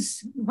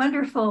teaches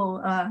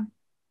wonderful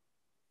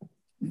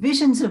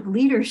visions of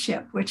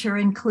leadership, which are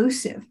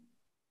inclusive.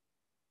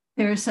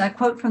 There's a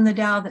quote from the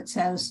Tao that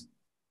says,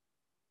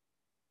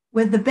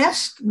 with the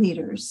best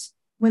leaders,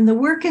 when the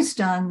work is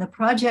done, the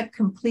project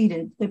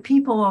completed, the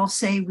people all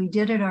say we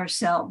did it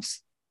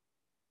ourselves,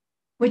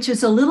 which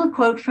is a little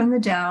quote from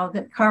the Tao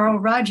that Carl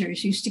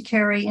Rogers used to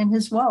carry in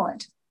his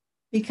wallet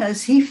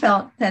because he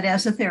felt that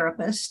as a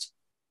therapist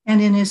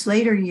and in his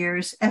later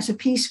years as a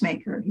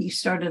peacemaker, he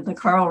started the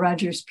Carl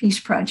Rogers Peace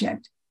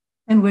Project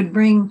and would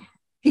bring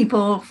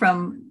people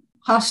from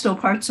hostile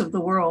parts of the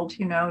world,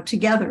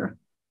 together,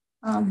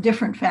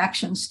 different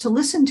factions to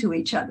listen to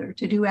each other,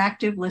 to do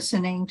active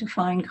listening, to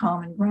find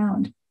common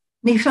ground.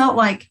 And he felt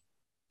like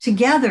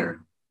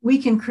together we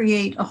can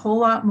create a whole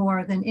lot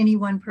more than any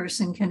one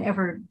person can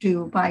ever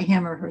do by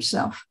him or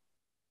herself,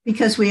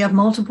 because we have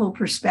multiple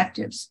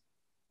perspectives.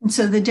 And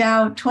so the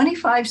Tao,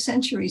 25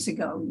 centuries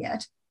ago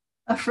yet,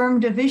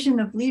 affirmed a vision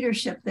of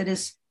leadership that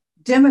is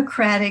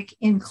democratic,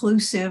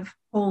 inclusive,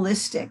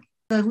 holistic.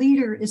 The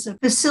leader is a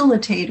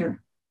facilitator,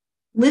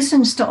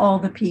 listens to all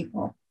the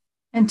people,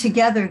 and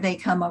together they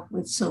come up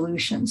with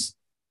solutions.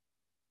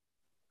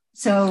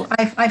 So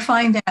I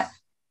find that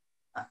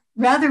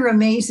rather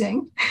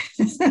amazing,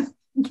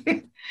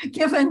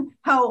 given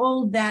how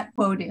old that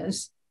quote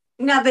is.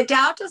 Now, the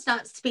Tao does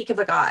not speak of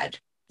a God.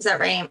 Is that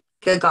right?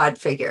 A God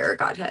figure or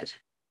Godhead.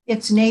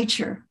 It's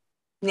nature.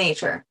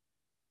 Nature.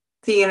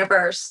 The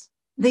universe.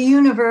 The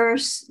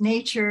universe,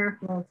 nature,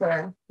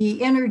 Okay.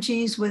 the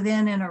energies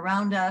within and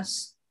around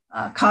us,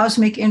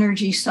 cosmic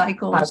energy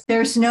cycles.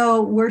 There's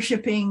no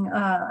worshiping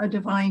a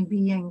divine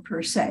being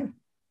per se.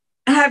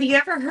 Have you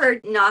ever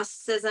heard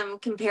Gnosticism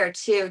compared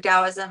to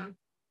Taoism?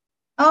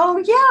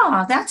 Oh,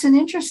 yeah, that's an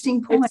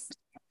interesting point.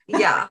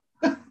 Yeah,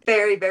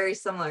 very, very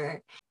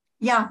similar.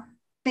 Yeah,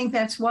 I think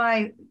that's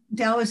why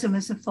Taoism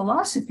as a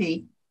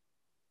philosophy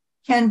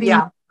can be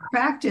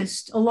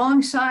practiced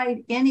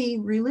alongside any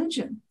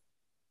religion.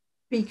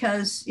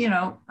 Because,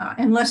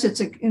 unless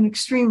it's an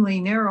extremely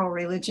narrow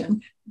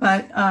religion,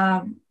 but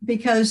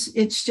because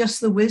it's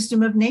just the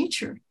wisdom of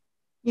nature.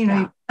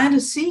 You plant a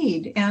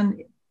seed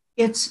and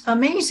it's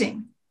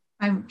amazing.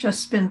 I've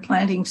just been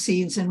planting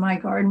seeds in my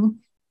garden.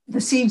 The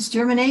seeds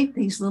germinate,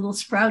 these little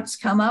sprouts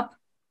come up,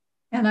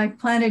 and I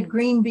planted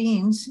green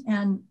beans,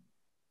 and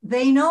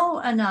they know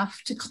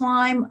enough to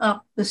climb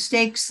up the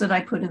stakes that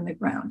I put in the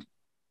ground.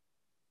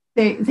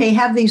 They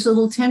have these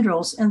little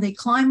tendrils and they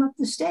climb up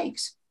the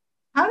stakes.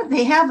 How do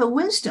they have a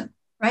wisdom,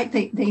 right?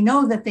 They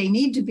know that they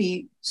need to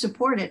be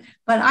supported,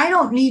 but I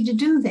don't need to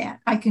do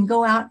that. I can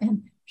go out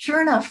and sure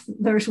enough,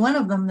 there's one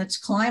of them that's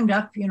climbed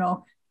up,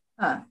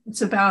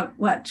 it's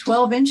about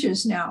 12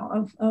 inches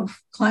now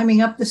of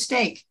climbing up the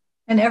stake.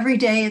 And every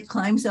day it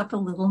climbs up a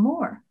little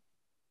more.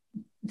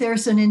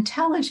 There's an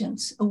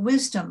intelligence, a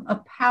wisdom, a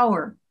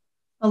power,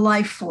 a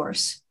life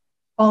force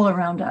all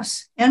around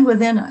us and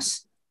within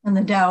us. And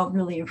the Tao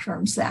really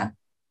affirms that.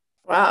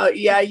 Wow.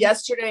 Yeah.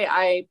 Yesterday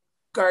I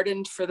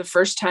gardened for the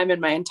first time in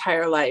my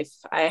entire life.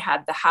 I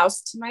had the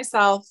house to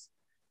myself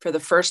for the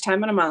first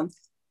time in a month.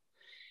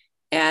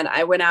 And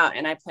I went out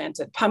and I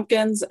planted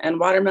pumpkins and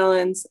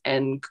watermelons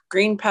and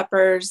green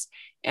peppers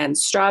and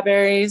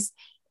strawberries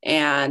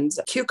and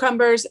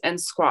cucumbers and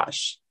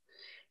squash.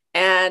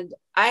 And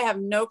I have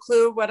no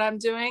clue what I'm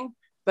doing,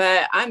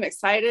 but I'm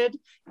excited.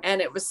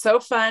 And it was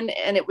so fun.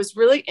 And it was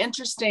really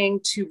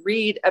interesting to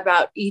read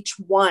about each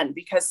one,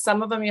 because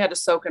some of them you had to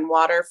soak in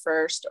water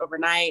first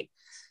overnight.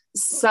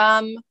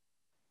 Some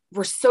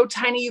were so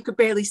tiny you could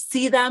barely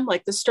see them,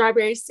 like the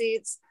strawberry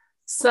seeds.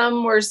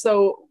 Some were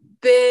so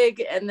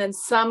big, and then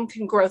some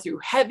can grow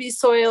through heavy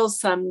soils.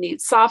 Some need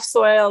soft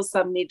soil.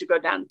 Some need to go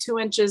down 2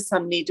 inches.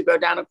 Some need to go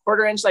down a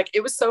 1/4 inch. Like,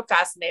 it was so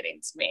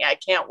fascinating to me. I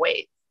can't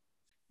wait.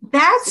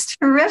 That's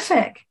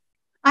terrific.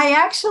 I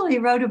actually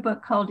wrote a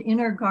book called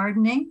Inner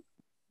Gardening,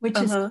 which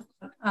is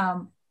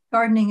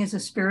gardening is a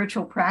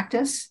spiritual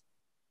practice,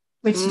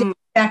 which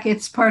back,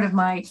 it's part of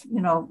my,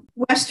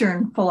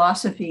 Western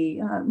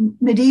philosophy.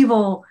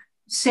 Medieval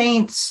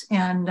saints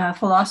and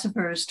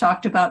philosophers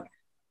talked about,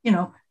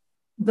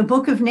 the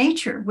book of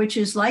nature, which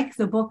is like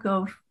the book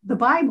of the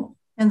Bible,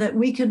 and that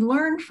we could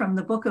learn from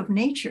the book of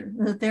nature,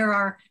 that there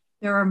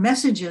are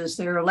messages,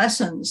 there are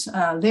lessons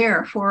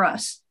there for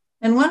us.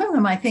 And one of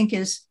them, I think,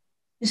 is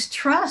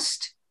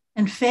trust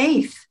and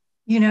faith,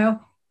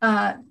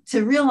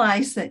 to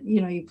realize that,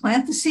 you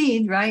plant the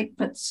seed, right?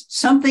 But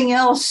something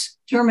else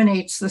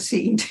germinates the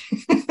seed.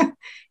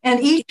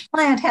 And each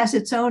plant has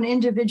its own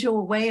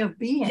individual way of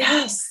being.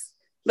 Yes.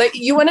 Like,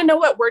 you want to know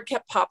what word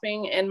kept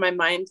popping in my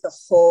mind the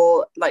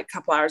whole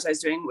couple hours I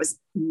was doing was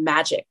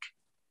magic.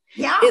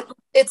 Yeah.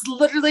 It's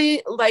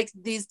literally like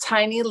these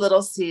tiny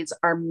little seeds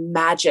are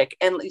magic.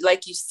 And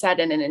like you said,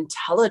 in an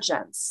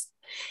intelligence.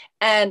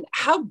 And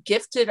how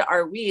gifted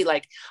are we?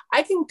 Like,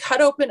 I can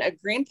cut open a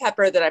green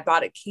pepper that I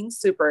bought at King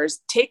Soopers,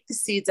 take the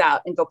seeds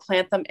out and go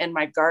plant them in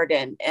my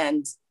garden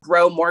and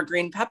grow more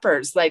green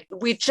peppers. Like,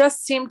 we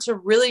just seem to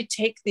really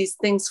take these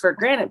things for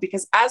granted,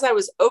 because as I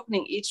was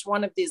opening each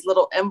one of these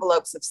little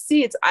envelopes of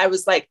seeds, I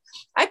was like,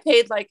 I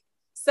paid like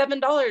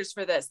 $7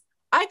 for this.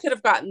 I could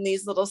have gotten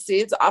these little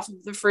seeds off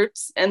of the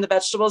fruits and the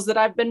vegetables that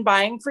I've been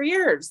buying for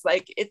years.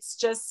 Like, it's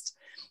just,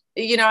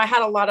 I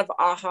had a lot of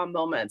aha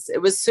moments.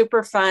 It was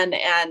super fun.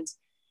 And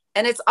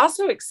it's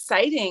also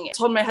exciting. I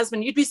told my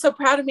husband, you'd be so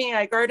proud of me.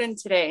 I gardened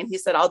today. And he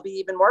said, I'll be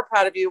even more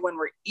proud of you when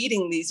we're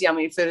eating these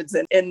yummy foods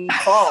in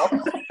fall.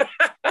 And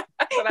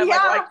I'm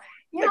I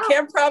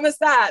can't promise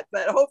that,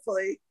 but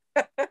hopefully.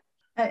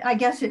 I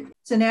guess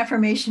it's an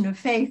affirmation of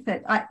faith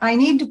that I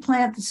need to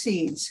plant the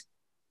seeds,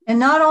 and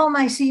not all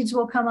my seeds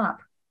will come up.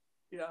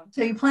 Yeah.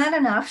 So you plant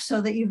enough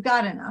so that you've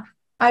got enough.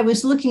 I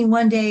was looking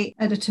one day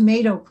at a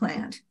tomato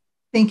plant,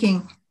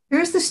 thinking,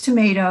 here's this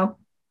tomato,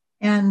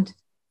 and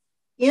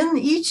in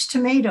each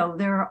tomato,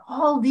 there are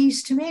all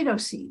these tomato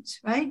seeds,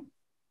 right?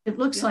 It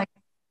looks like,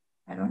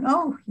 I don't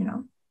know,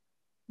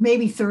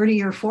 maybe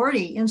 30 or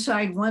 40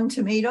 inside one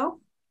tomato.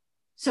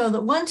 So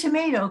that one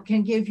tomato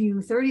can give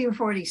you 30 or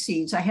 40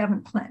 seeds. I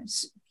haven't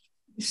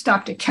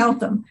stopped to count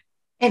them.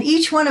 And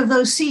each one of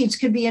those seeds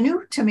could be a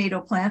new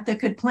tomato plant that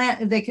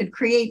could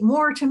create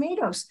more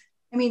tomatoes.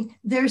 I mean,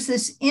 there's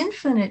this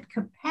infinite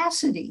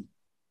capacity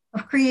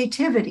of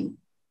creativity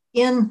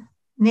in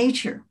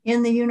nature,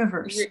 in the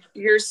universe.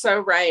 You're so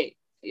right.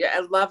 Yeah,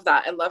 I love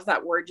that. I love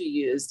that word you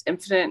used,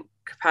 infinite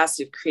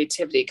capacity of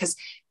creativity, because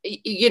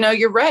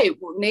you're right.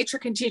 Nature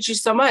can teach you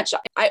so much.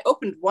 I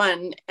opened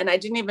one and I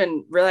didn't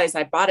even realize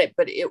I bought it,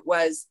 but it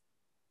was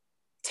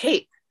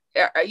tape,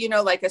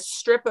 like a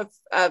strip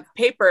of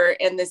paper,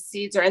 and the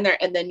seeds are in there.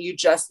 And then you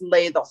just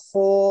lay the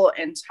whole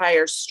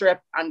entire strip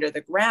under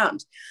the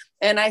ground.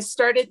 And I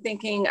started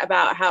thinking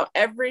about how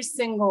every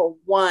single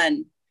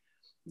one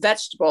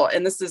vegetable,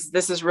 and this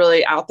is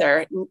really out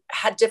there,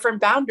 had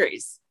different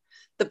boundaries.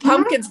 The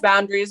pumpkin's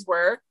boundaries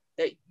were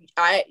that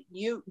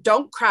you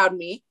don't crowd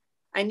me.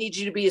 I need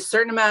you to be a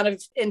certain amount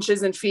of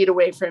inches and feet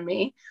away from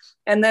me.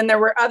 And then there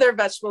were other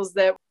vegetables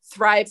that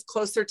thrive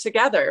closer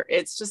together.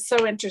 It's just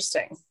so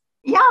interesting.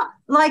 Yeah,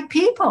 like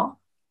people.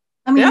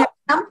 I mean, there are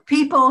some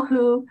people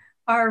who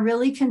are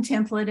really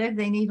contemplative.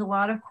 They need a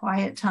lot of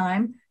quiet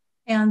time,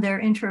 and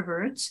they're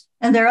introverts.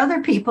 And there are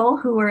other people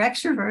who are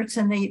extroverts,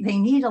 and they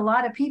need a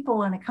lot of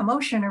people and a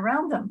commotion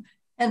around them.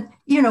 And,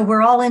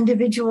 we're all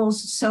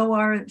individuals. So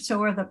are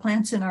the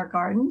plants in our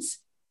gardens.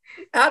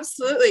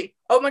 Absolutely.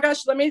 Oh my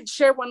gosh, let me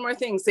share one more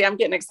thing. See, I'm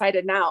getting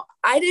excited now.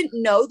 I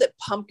didn't know that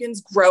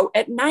pumpkins grow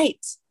at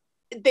night.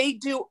 They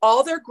do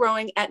all their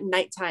growing at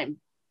nighttime.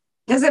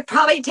 Because it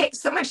probably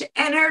takes so much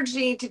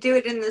energy to do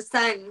it in the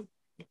sun.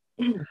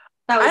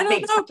 I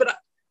don't know, but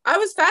I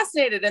was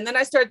fascinated. And then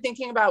I started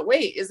thinking about,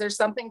 wait, is there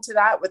something to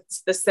that with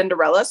the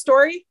Cinderella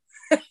story?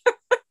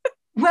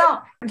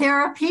 Well,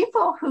 there are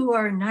people who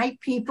are night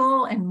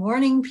people and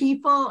morning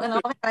people, and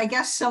all that. I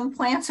guess some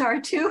plants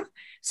are too.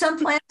 Some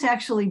plants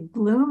actually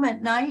bloom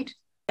at night,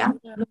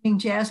 blooming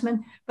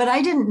jasmine. But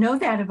I didn't know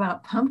that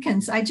about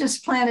pumpkins. I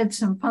just planted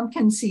some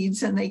pumpkin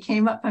seeds and they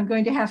came up. I'm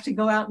going to have to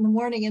go out in the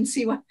morning and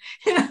see what,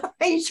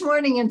 each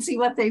morning and see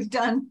what they've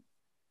done.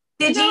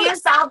 Did you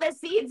use all the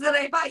seeds that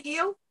I bought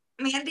you,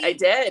 Mandy? I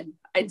did.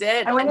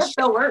 I went to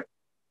go work.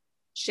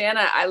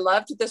 Shanna, I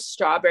loved the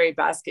strawberry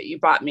basket you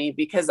bought me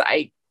because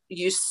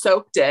you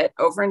soaked it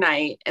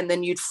overnight and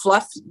then you'd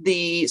fluff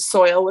the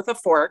soil with a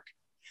fork.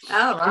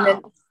 Oh, wow. And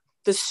then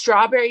the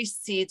strawberry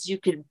seeds, you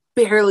could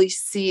barely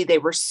see. They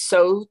were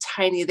so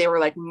tiny. They were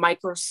like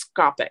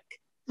microscopic.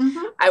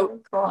 Mm-hmm.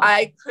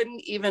 I couldn't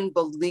even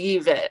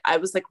believe it. I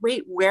was like,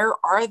 wait, where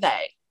are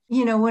they?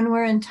 When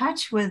we're in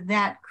touch with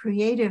that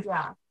creative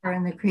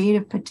and the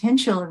creative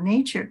potential of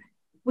nature,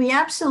 we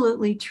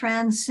absolutely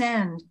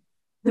transcend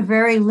the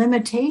very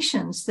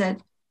limitations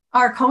that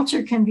our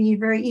culture can be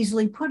very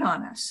easily put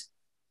on us.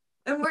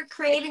 And we're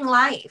creating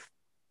life.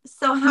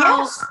 So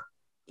how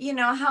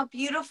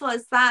beautiful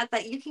is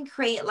that you can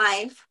create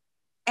life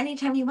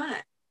anytime you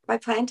want by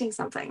planting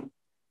something?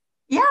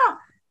 Yeah.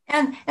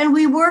 And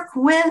we work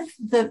with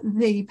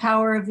the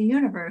power of the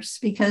universe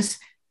because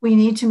we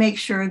need to make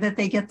sure that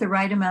they get the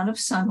right amount of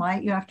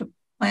sunlight. You have to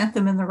plant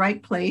them in the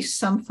right place.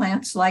 Some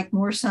plants like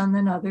more sun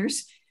than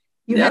others.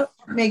 You have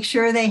to make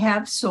sure they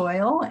have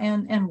soil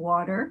and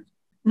water,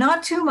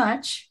 not too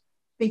much,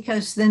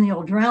 because then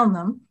you'll drown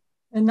them,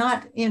 and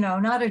not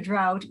a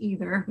drought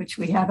either, which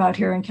we have out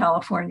here in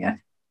California.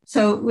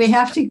 So we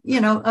have to,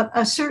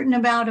 a certain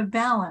amount of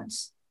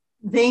balance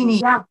they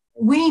need,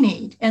 we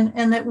need,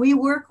 and that we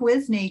work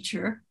with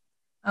nature.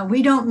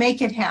 We don't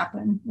make it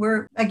happen.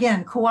 We're,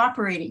 again,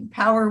 cooperating,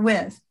 power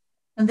with,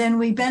 and then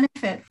we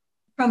benefit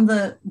from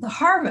the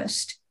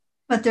harvest.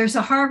 But there's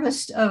a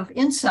harvest of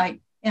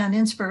insight and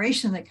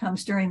inspiration that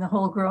comes during the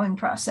whole growing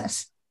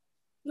process.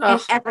 And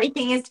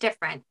everything is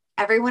different.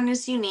 Everyone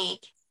is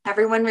unique.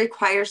 Everyone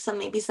requires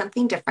maybe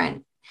something different.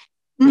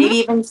 Mm-hmm. Maybe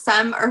even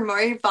some are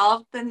more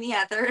evolved than the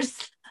others.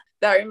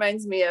 That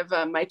reminds me of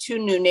my two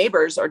new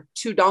neighbors, or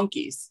two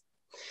donkeys.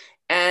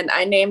 And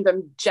I named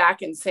them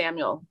Jack and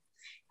Samuel.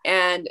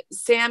 And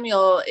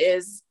Samuel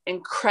is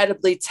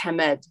incredibly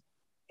timid.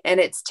 And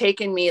it's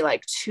taken me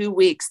like 2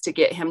 weeks to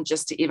get him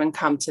just to even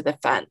come to the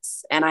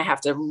fence. And I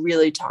have to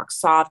really talk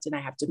soft and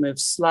I have to move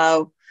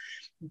slow.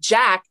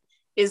 Jack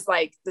is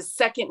like, the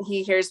second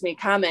he hears me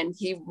coming,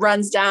 he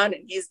runs down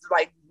and he's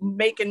like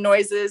making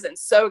noises and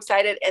so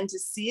excited. And to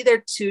see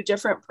their two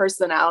different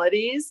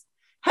personalities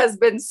has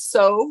been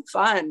so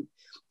fun.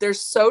 They're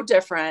so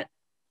different,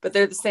 but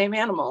they're the same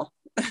animal.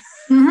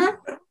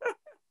 Mm-hmm.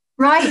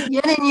 Right.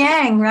 Yin and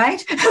yang,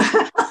 right?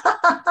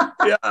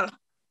 Yeah.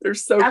 They're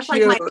so That's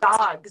cute. Like my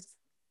dogs.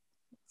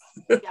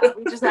 Yeah,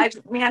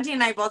 Mandy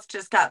and I both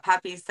just got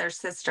puppies. They're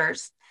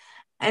sisters.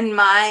 And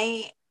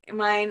mine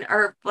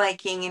are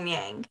like yin and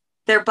yang.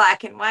 They're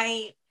black and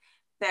white.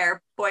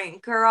 They're boy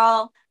and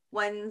girl.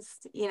 One's,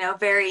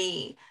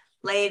 very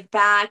laid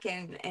back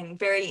and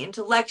very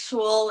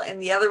intellectual.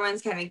 And the other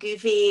one's kind of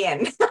goofy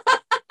and,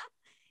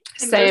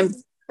 same.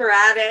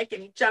 Sporadic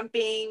and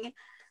jumping.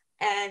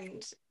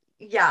 And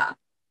yeah,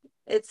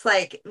 It's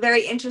like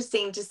very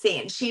interesting to see.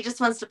 And she just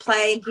wants to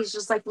play. And he's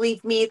just like,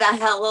 leave me the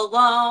hell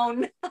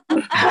alone.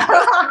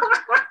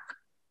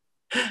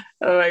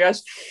 Oh my gosh.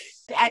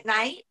 At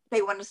night,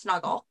 they want to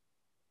snuggle.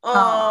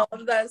 Oh,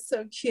 that's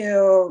so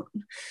cute.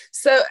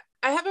 So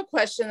I have a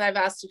question I've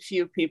asked a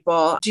few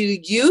people. Do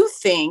you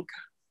think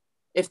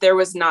if there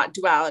was not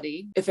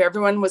duality, if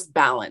everyone was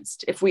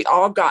balanced, if we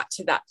all got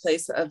to that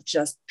place of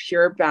just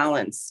pure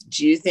balance,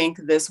 do you think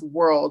this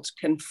world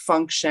can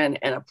function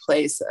in a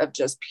place of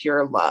just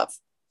pure love?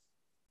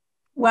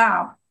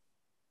 Wow.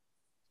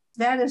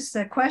 That is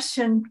the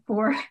question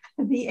for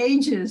the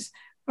ages,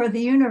 for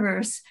the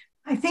universe.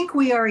 I think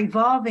we are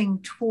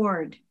evolving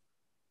toward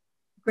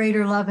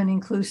greater love and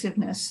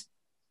inclusiveness,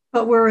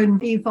 but we're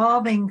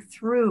evolving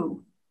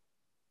through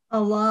a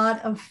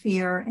lot of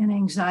fear and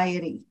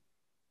anxiety.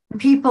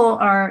 People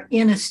are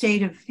in a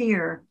state of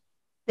fear.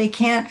 They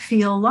can't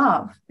feel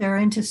love. They're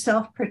into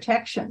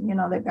self-protection.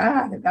 They've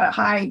got to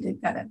hide.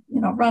 They've got to,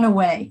 run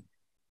away.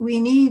 We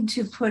need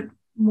to put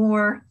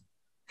more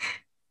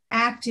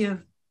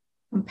active,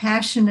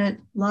 compassionate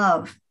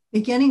love,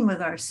 beginning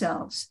with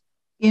ourselves,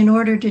 in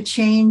order to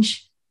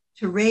change,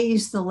 to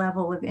raise the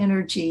level of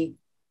energy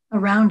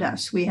around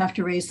us. We have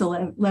to raise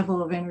the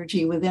level of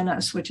energy within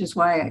us, which is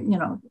why,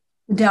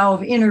 the Tao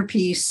of inner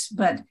peace,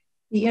 but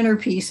the inner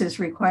peace is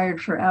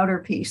required for outer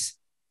peace.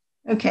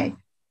 Okay,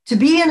 to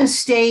be in a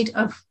state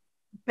of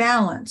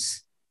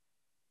balance,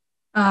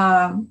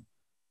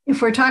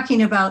 if we're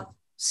talking about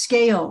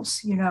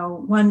scales,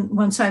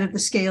 one side of the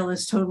scale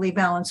is totally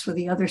balanced with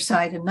the other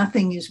side and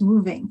nothing is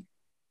moving.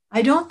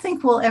 I don't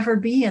think we'll ever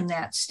be in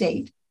that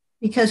state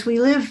because we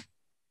live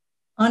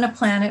on a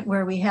planet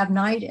where we have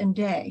night and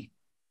day.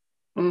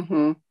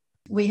 Mm-hmm.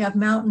 We have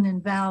mountain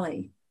and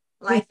valley.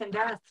 Life and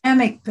death.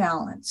 Dynamic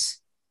balance.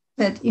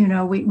 That,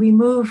 we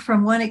move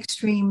from one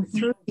extreme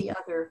through the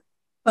other,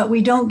 but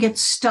we don't get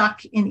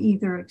stuck in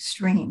either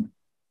extreme.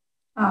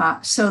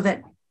 So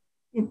that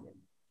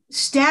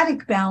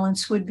static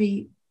balance would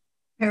be,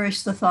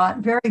 perish the thought,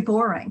 very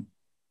boring.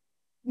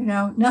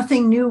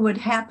 Nothing new would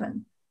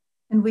happen.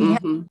 And we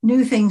have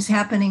new things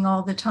happening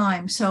all the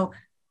time. So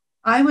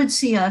I would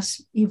see us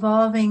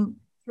evolving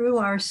through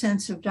our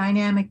sense of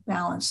dynamic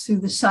balance, through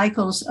the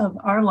cycles of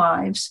our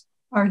lives,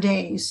 our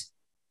days,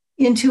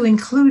 into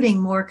including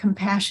more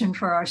compassion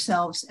for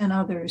ourselves and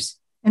others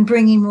and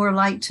bringing more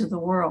light to the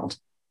world.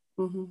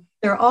 Mm-hmm.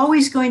 There are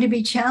always going to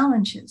be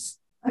challenges.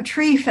 A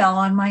tree fell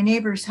on my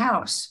neighbor's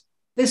house.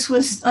 This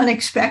was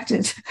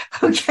unexpected.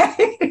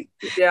 Okay.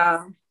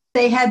 Yeah.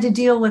 They had to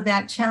deal with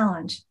that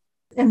challenge.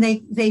 And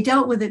they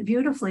dealt with it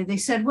beautifully. They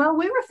said, well,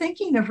 we were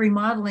thinking of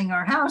remodeling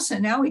our house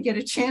and now we get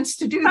a chance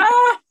to do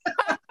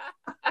that.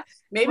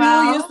 Maybe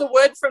we'll use the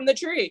wood from the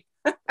tree.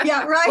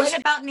 Yeah, right. What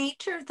about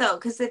nature, though?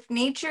 Because if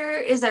nature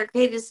is our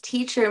greatest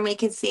teacher and we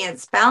can see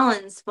its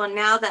balance, well,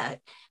 now that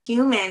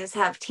humans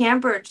have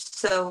tampered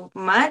so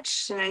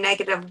much in a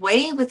negative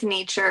way with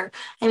nature,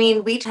 I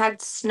mean, we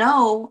had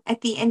snow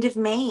at the end of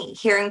May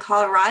here in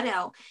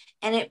Colorado,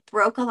 and it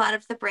broke a lot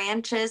of the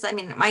branches. I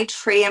mean, my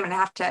tree, I'm going to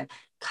have to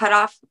cut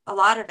off a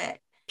lot of it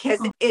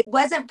because it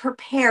wasn't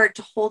prepared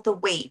to hold the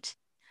weight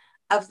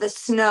of the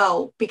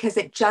snow because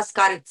it just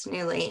got its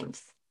new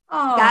leaves.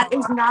 Oh. That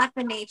is not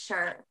the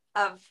nature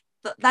of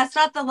that's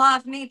not the law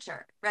of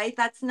nature, right?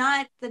 That's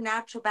not the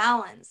natural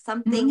balance.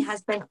 Something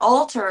has been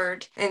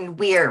altered and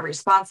we are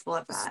responsible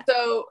of that.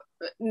 So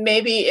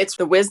maybe it's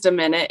the wisdom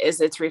in it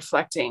is it's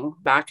reflecting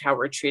back how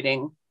we're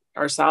treating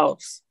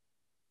ourselves.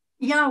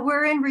 Yeah,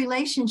 we're in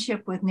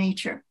relationship with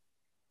nature.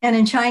 And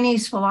in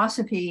Chinese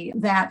philosophy,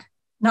 that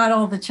not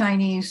all the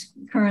Chinese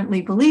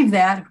currently believe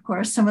that. Of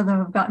course, some of them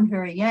have gotten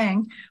very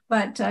yang,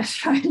 but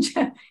trying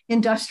to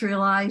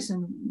industrialize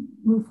and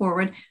move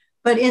forward.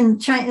 But in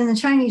the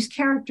Chinese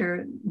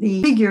character,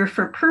 the figure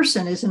for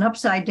person is an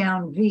upside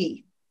down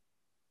V.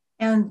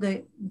 And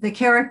the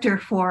character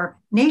for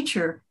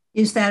nature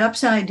is that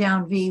upside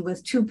down V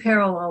with two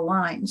parallel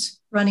lines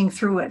running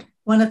through it,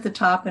 one at the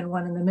top and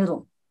one in the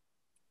middle.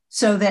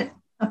 So that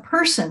a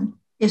person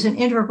is an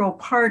integral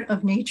part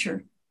of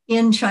nature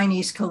in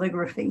Chinese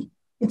calligraphy.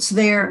 It's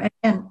there.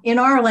 And in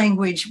our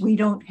language, we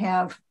don't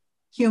have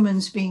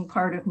humans being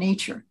part of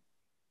nature.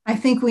 I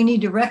think we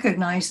need to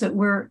recognize that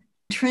we're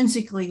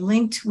intrinsically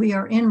linked. We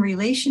are in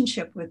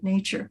relationship with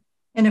nature.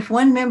 And if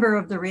one member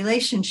of the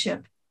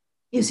relationship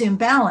is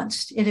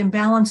imbalanced, it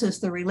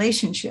imbalances the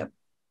relationship,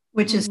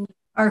 which is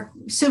our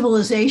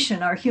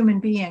civilization, our human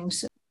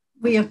beings.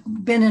 We have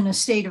been in a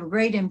state of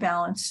great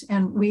imbalance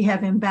and we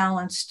have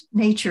imbalanced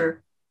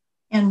nature.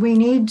 And we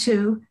need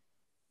to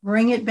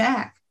bring it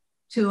back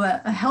to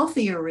a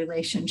healthier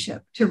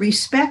relationship, to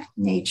respect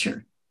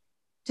nature,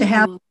 to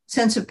have a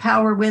sense of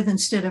power with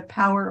instead of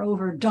power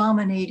over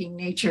dominating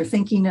nature,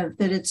 thinking of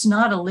that it's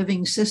not a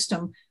living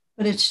system,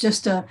 but it's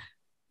just a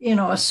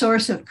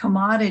source of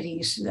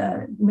commodities,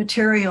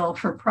 material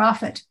for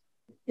profit.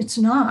 It's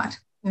not,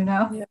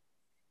 Yeah.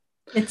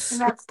 And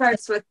that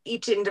starts with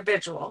each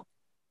individual.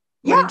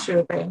 Yeah.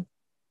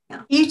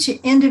 Yeah. Each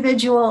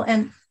individual.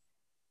 And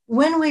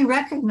when we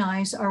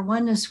recognize our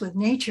oneness with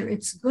nature,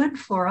 it's good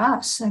for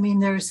us. I mean,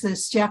 there's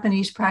this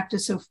Japanese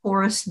practice of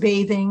forest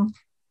bathing.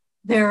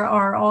 There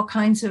are all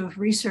kinds of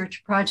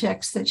research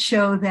projects that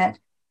show that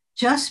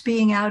just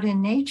being out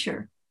in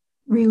nature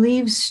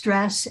relieves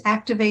stress,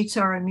 activates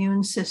our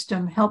immune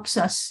system, helps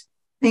us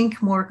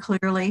think more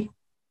clearly.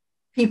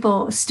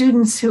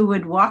 Students who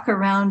would walk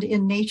around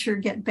in nature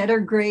get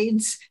better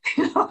grades,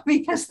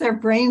 because their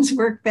brains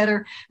work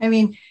better. I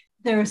mean,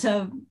 there's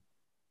a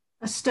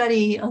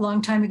study a long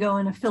time ago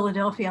in a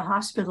Philadelphia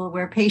hospital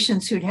where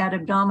patients who'd had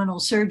abdominal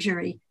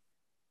surgery,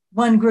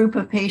 one group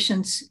of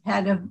patients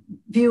had a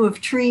view of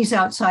trees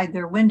outside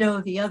their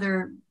window. The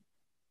other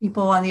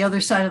people on the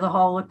other side of the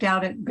hall looked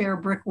out at bare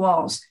brick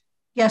walls.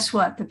 Guess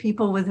what? The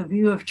people with a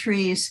view of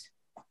trees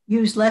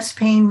used less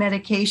pain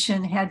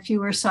medication, had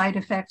fewer side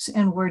effects,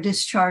 and were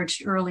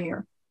discharged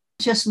earlier.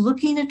 Just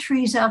looking at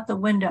trees out the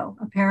window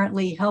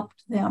apparently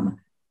helped them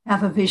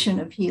have a vision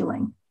of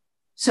healing.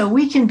 So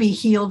we can be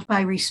healed by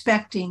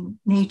respecting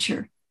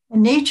nature.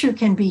 And nature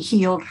can be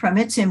healed from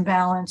its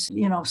imbalance,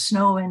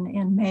 snow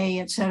in May,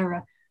 et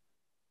cetera,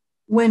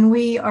 when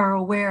we are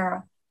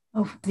aware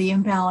of the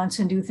imbalance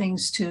and do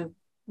things to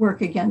work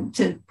again,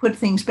 to put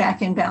things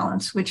back in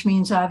balance, which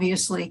means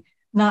obviously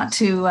not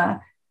to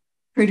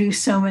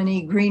produce so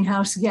many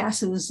greenhouse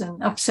gases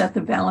and upset the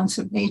balance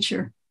of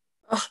nature.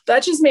 Oh,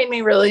 that just made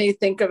me really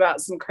think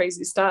about some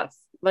crazy stuff.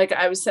 Like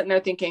I was sitting there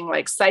thinking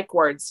like psych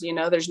wards,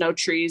 there's no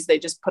trees. They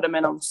just put them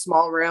in a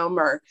small room,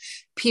 or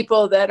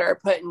people that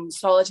are put in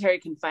solitary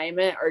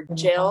confinement or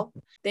jail.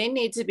 They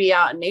need to be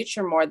out in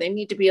nature more. They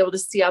need to be able to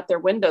see out their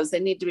windows.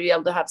 They need to be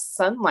able to have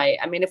sunlight.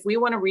 I mean, if we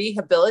want to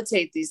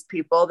rehabilitate these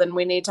people, then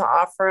we need to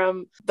offer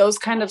them those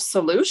kind of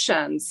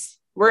solutions.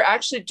 We're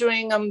actually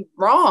doing them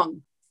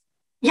wrong.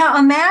 Yeah.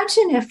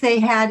 Imagine if they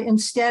had,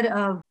 instead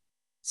of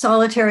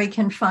solitary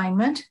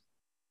confinement,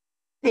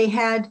 they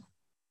had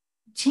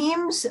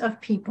teams of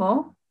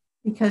people,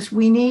 because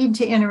we need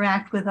to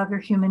interact with other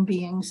human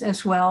beings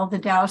as well. The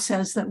Tao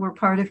says that we're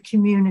part of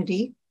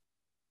community,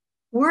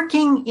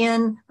 working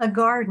in a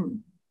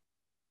garden,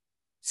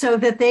 so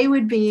that they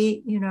would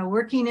be,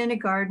 working in a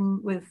garden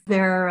with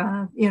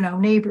their,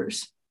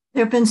 neighbors.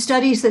 There have been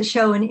studies that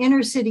show in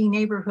inner city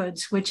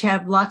neighborhoods, which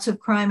have lots of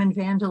crime and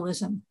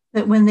vandalism,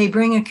 that when they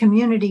bring a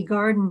community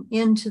garden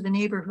into the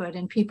neighborhood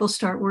and people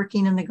start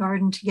working in the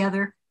garden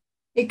together,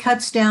 it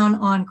cuts down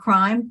on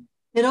crime.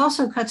 It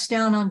also cuts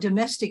down on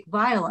domestic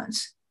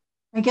violence.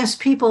 I guess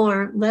people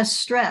are less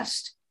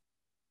stressed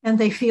and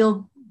they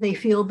feel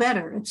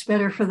better. It's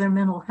better for their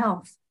mental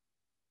health.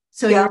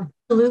 So yeah. You're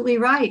absolutely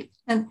right.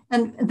 And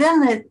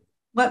then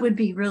what would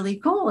be really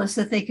cool is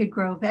that they could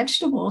grow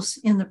vegetables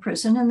in the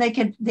prison, and they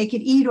could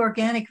eat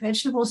organic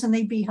vegetables, and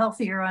they'd be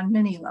healthier on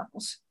many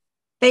levels.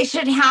 They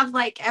should have,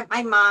 like at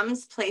my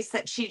mom's place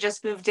that she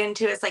just moved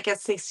into, it's like a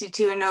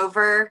 62 and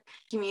over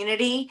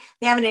community.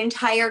 They have an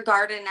entire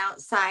garden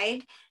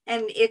outside,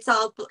 and it's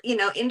all,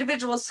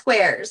 individual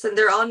squares, and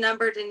they're all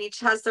numbered, and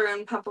each has their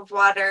own pump of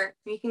water.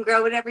 You can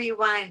grow whatever you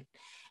want.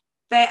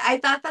 But I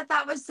thought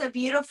that was so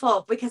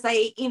beautiful, because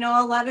a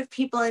lot of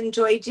people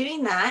enjoy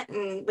doing that.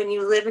 And when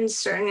you live in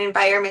certain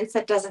environments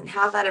that doesn't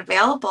have that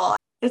available,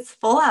 it's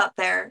full out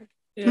there.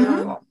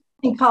 Yeah.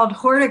 Mm-hmm. Called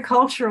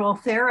horticultural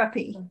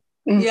therapy.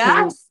 Mm-hmm.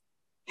 Yes.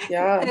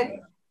 Yeah.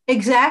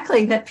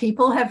 Exactly. That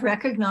people have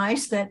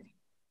recognized that,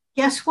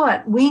 guess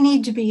what? We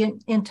need to be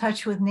in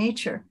touch with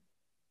nature.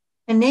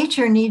 And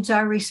nature needs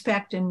our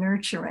respect and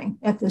nurturing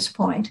at this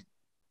point.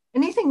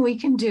 Anything we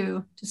can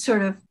do to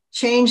sort of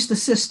change the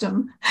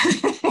system,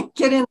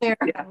 get in there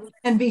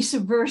and be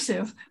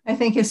subversive, I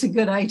think is a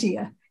good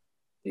idea.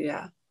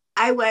 Yeah.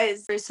 I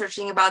was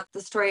researching about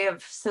the story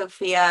of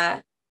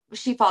Sophia.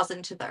 She falls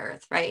into the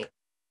earth, right?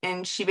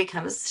 And she's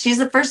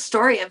the first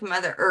story of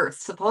Mother Earth,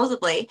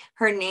 supposedly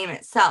her name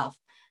itself,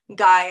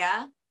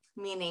 Gaia,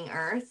 meaning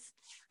earth,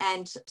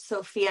 and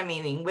Sophia,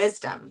 meaning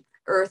wisdom,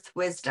 earth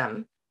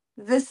wisdom.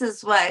 This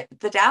is what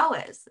the Tao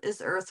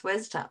is earth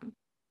wisdom.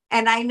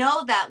 And I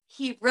know that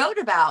he wrote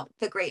about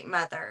the Great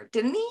Mother,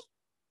 didn't he?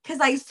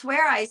 Because I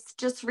swear I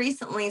just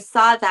recently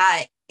saw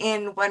that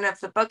in one of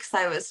the books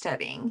I was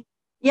studying.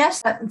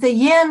 Yes, the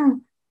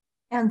yin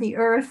and the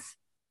earth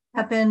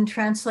have been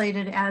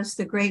translated as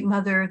the Great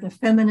Mother, the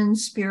feminine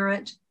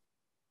spirit.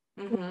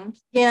 Mm-hmm.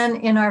 Again,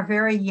 in our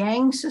very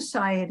yang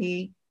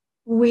society,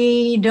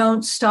 we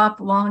don't stop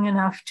long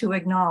enough to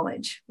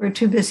acknowledge. We're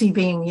too busy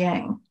being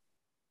yang.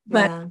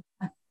 But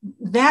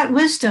that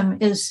wisdom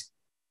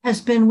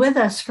has been with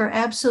us for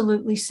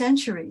absolutely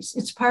centuries.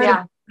 It's part of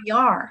who we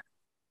are.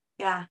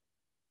 Yeah.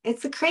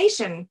 It's a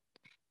creation.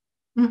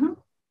 Mm-hmm.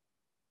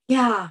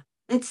 Yeah.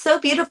 It's so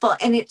beautiful.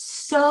 And it's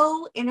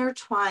so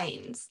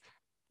intertwined.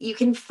 You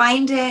can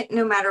find it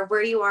no matter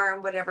where you are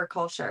in whatever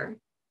culture.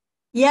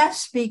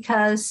 Yes,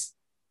 because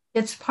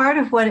it's part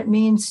of what it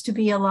means to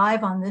be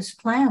alive on this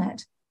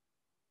planet.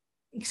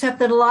 Except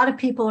that a lot of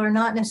people are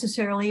not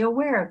necessarily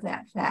aware of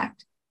that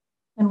fact.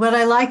 And what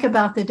I like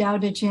about the Tao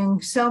Te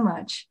Ching so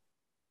much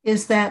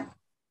is that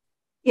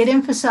it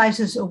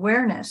emphasizes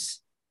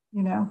awareness.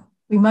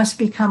 We must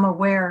become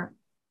aware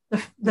the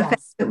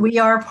fact that we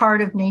are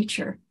part of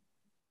nature.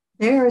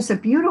 There is a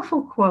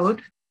beautiful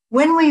quote.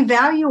 When we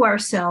value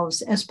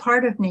ourselves as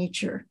part of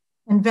nature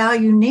and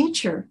value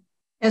nature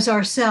as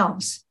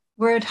ourselves,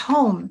 we're at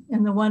home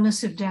in the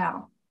oneness of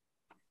Tao.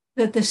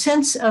 That the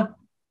sense of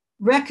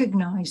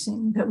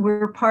recognizing that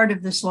we're part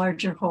of this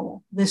larger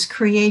whole, this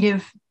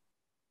creative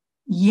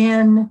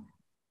yin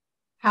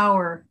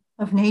power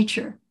of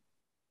nature,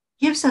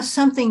 gives us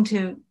something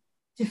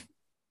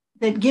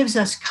that gives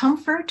us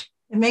comfort.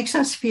 It makes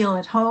us feel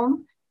at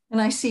home.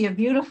 And I see a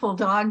beautiful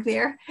dog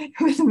there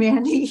with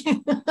Mandy.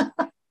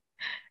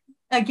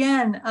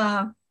 Again,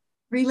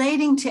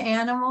 relating to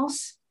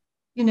animals,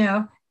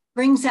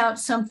 brings out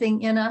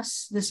something in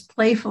us, this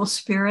playful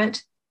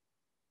spirit.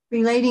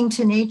 Relating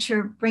to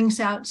nature brings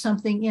out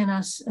something in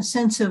us, a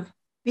sense of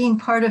being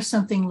part of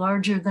something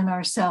larger than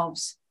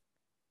ourselves.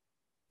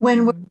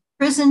 When we're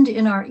imprisoned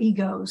in our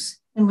egos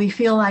and we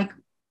feel like,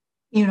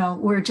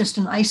 we're just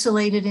an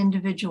isolated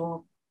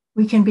individual,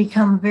 we can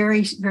become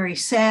very, very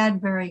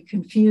sad, very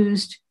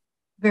confused,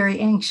 very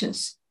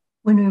anxious.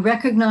 When we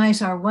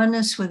recognize our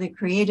oneness with the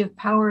creative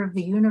power of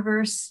the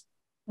universe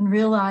and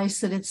realize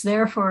that it's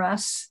there for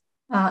us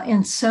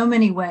in so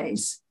many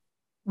ways,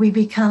 we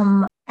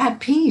become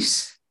at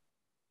peace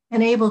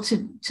and able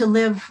to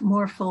live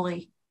more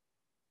fully.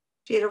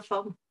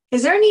 Beautiful.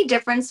 Is there any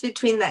difference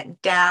between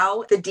that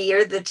Tao, the D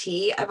or the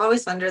T? I've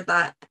always wondered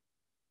that.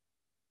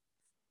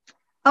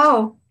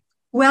 Oh,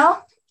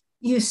 well,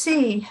 you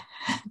see,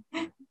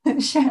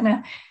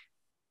 Shanna,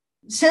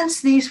 since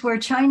these were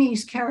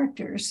Chinese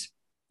characters,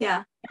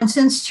 yeah, and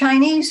since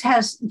Chinese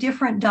has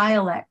different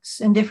dialects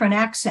and different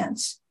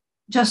accents,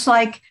 just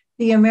like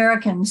the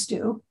Americans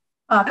do,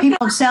 people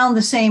don't sound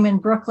the same in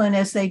Brooklyn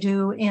as they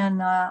do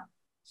in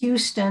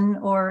Houston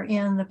or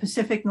in the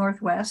Pacific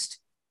Northwest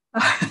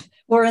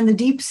or in the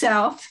Deep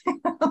South.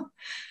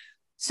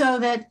 So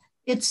that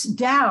it's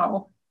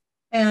Tao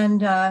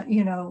and,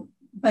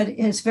 but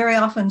it's very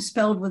often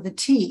spelled with a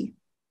T.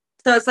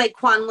 So it's like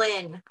Quan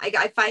Lin.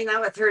 I find that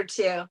with her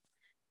too.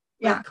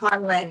 Yeah. With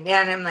Quan Lin.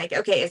 Yeah, and I'm like,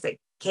 okay, is it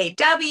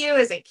KW?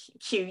 Is it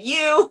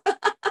QU?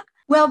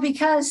 Well,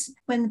 because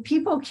when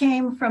people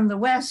came from the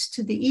West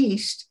to the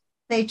East,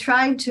 they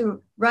tried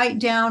to write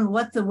down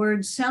what the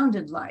words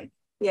sounded like.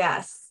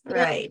 Yes,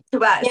 right.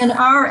 In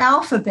our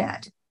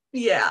alphabet.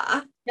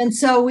 Yeah. And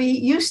so we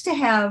used to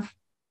have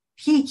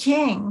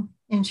Peking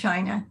in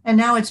China, and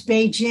now it's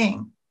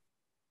Beijing.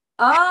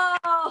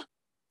 Oh.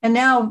 And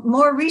now,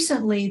 more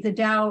recently, the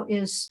Tao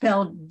is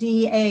spelled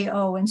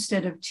DAO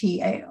instead of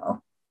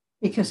TAO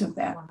because of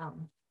that. Wow.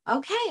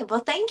 Okay,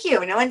 well, thank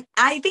you. And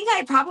I think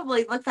I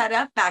probably looked that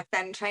up back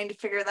then, trying to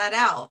figure that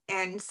out,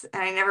 and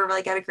I never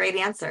really got a great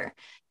answer.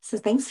 So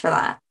thanks for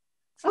that.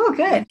 Oh,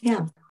 good.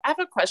 Yeah. I have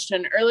a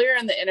question. Earlier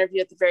in the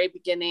interview at the very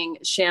beginning,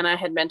 Shanna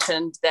had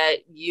mentioned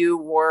that you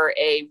were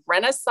a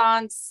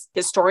Renaissance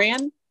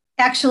historian.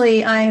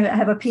 Actually, I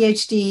have a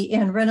PhD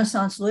in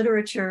Renaissance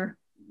literature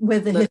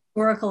with a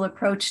historical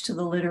approach to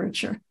the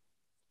literature.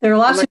 There are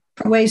lots of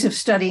different ways of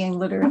studying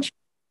literature,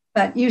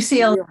 but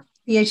UCL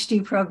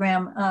PhD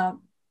program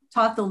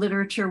taught the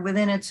literature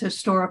within its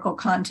historical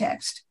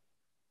context.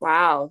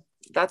 Wow,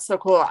 that's so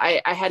cool.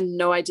 I had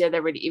no idea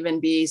there would even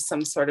be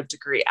some sort of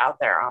degree out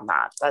there on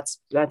that.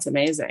 That's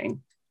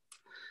amazing.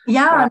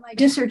 Yeah, wow. My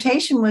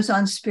dissertation was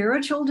on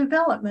spiritual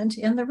development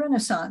in the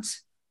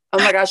Renaissance. Oh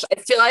my gosh, I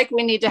feel like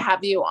we need to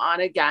have you on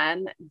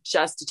again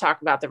just to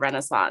talk about the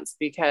Renaissance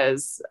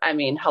because,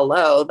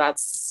 hello,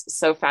 that's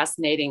so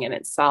fascinating in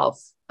itself.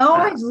 Oh,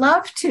 I'd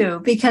love to,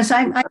 because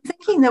I'm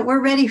thinking that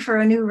we're ready for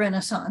a new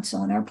Renaissance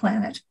on our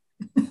planet.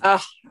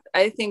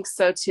 I think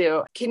so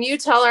too. Can you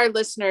tell our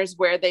listeners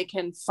where they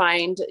can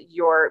find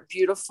your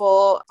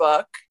beautiful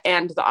book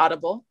and the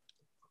Audible?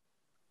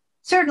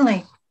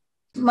 Certainly.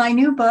 My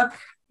new book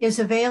is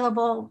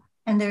available,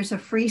 and there's a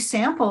free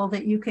sample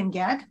that you can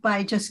get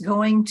by just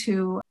going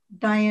to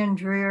Diane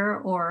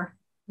Dreher or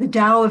The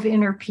Tao of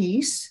Inner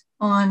Peace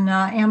on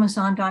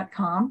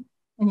Amazon.com.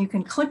 And you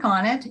can click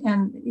on it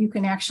and you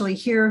can actually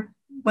hear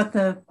what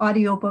the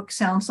audiobook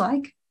sounds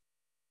like.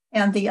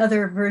 And the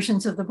other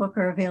versions of the book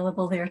are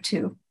available there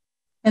too.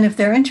 And if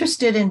they're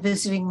interested in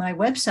visiting my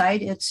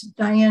website, it's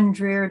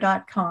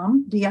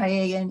dianedreher.com,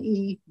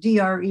 DIANEDREHER.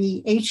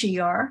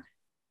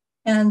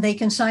 And they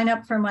can sign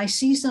up for my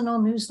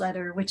seasonal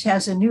newsletter, which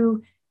has a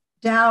new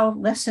Tao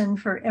lesson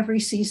for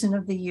every season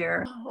of the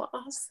year. Oh,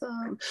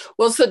 awesome.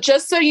 Well, so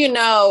just so you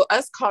know,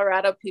 us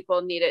Colorado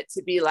people need it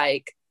to be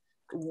like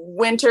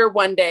winter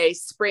one day,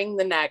 spring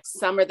the next,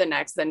 summer the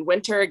next, then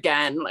winter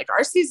again. Like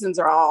our seasons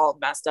are all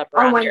messed up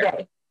around one here.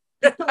 Day.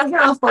 We're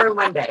all for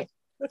one day.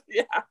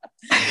 Yeah.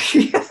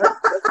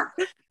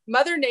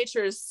 Mother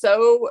Nature is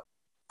so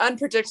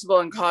unpredictable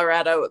in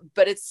Colorado,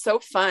 but it's so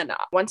fun.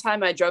 One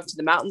time I drove to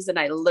the mountains and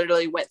I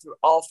literally went through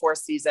all 4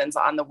 seasons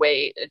on the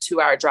way, a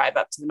 2-hour drive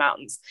up to the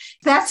mountains.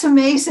 That's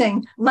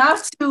amazing. Lao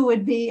Tzu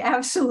would be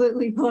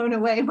absolutely blown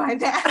away by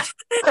that.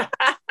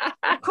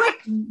 A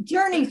quick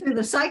journey through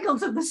the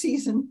cycles of the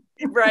season.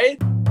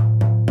 Right?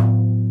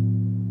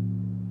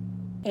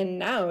 And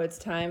now it's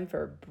time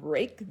for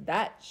Break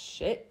That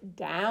Shit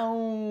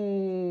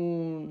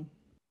Down.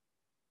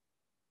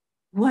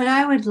 What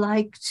I would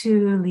like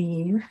to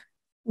leave,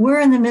 we're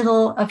in the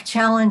middle of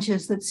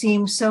challenges that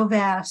seem so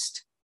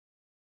vast,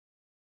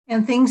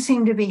 and things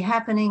seem to be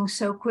happening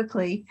so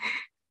quickly,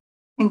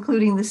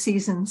 including the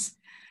seasons.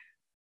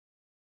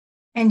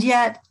 And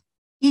yet,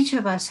 each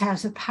of us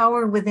has a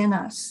power within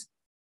us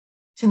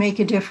to make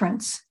a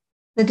difference.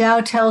 The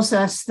Tao tells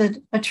us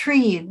that a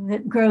tree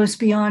that grows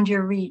beyond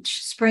your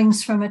reach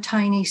springs from a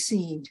tiny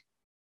seed.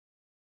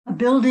 A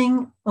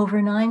building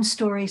over 9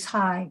 stories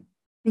high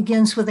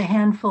begins with a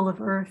handful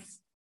of earth,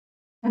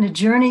 and a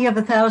journey of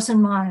 1,000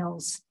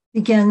 miles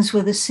begins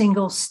with a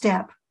single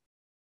step.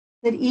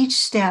 That each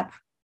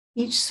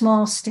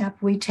small step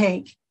we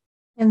take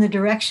in the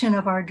direction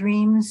of our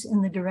dreams,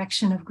 in the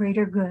direction of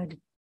greater good,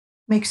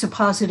 makes a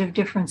positive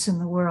difference in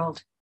the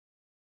world.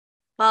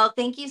 Well,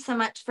 thank you so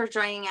much for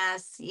joining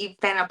us. You've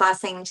been a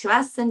blessing to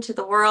us and to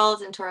the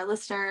world and to our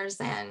listeners,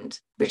 and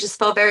we just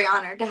feel very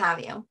honored to have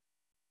you.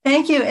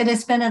 Thank you. It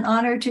has been an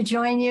honor to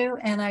join you,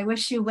 and I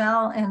wish you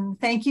well, and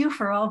thank you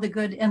for all the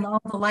good and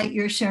all the light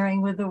you're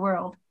sharing with the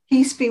world.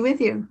 Peace be with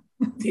you.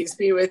 Peace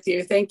be with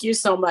you. Thank you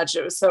so much.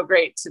 It was so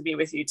great to be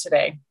with you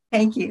today.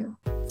 Thank you.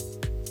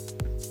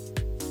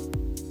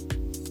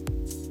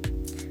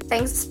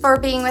 Thanks for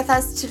being with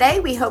us today.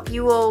 We hope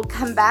you will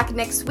come back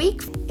next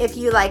week. If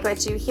you like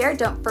what you hear,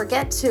 don't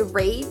forget to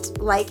rate,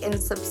 like, and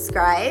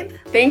subscribe.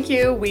 Thank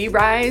you. We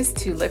rise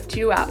to lift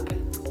you up.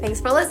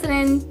 Thanks for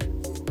listening.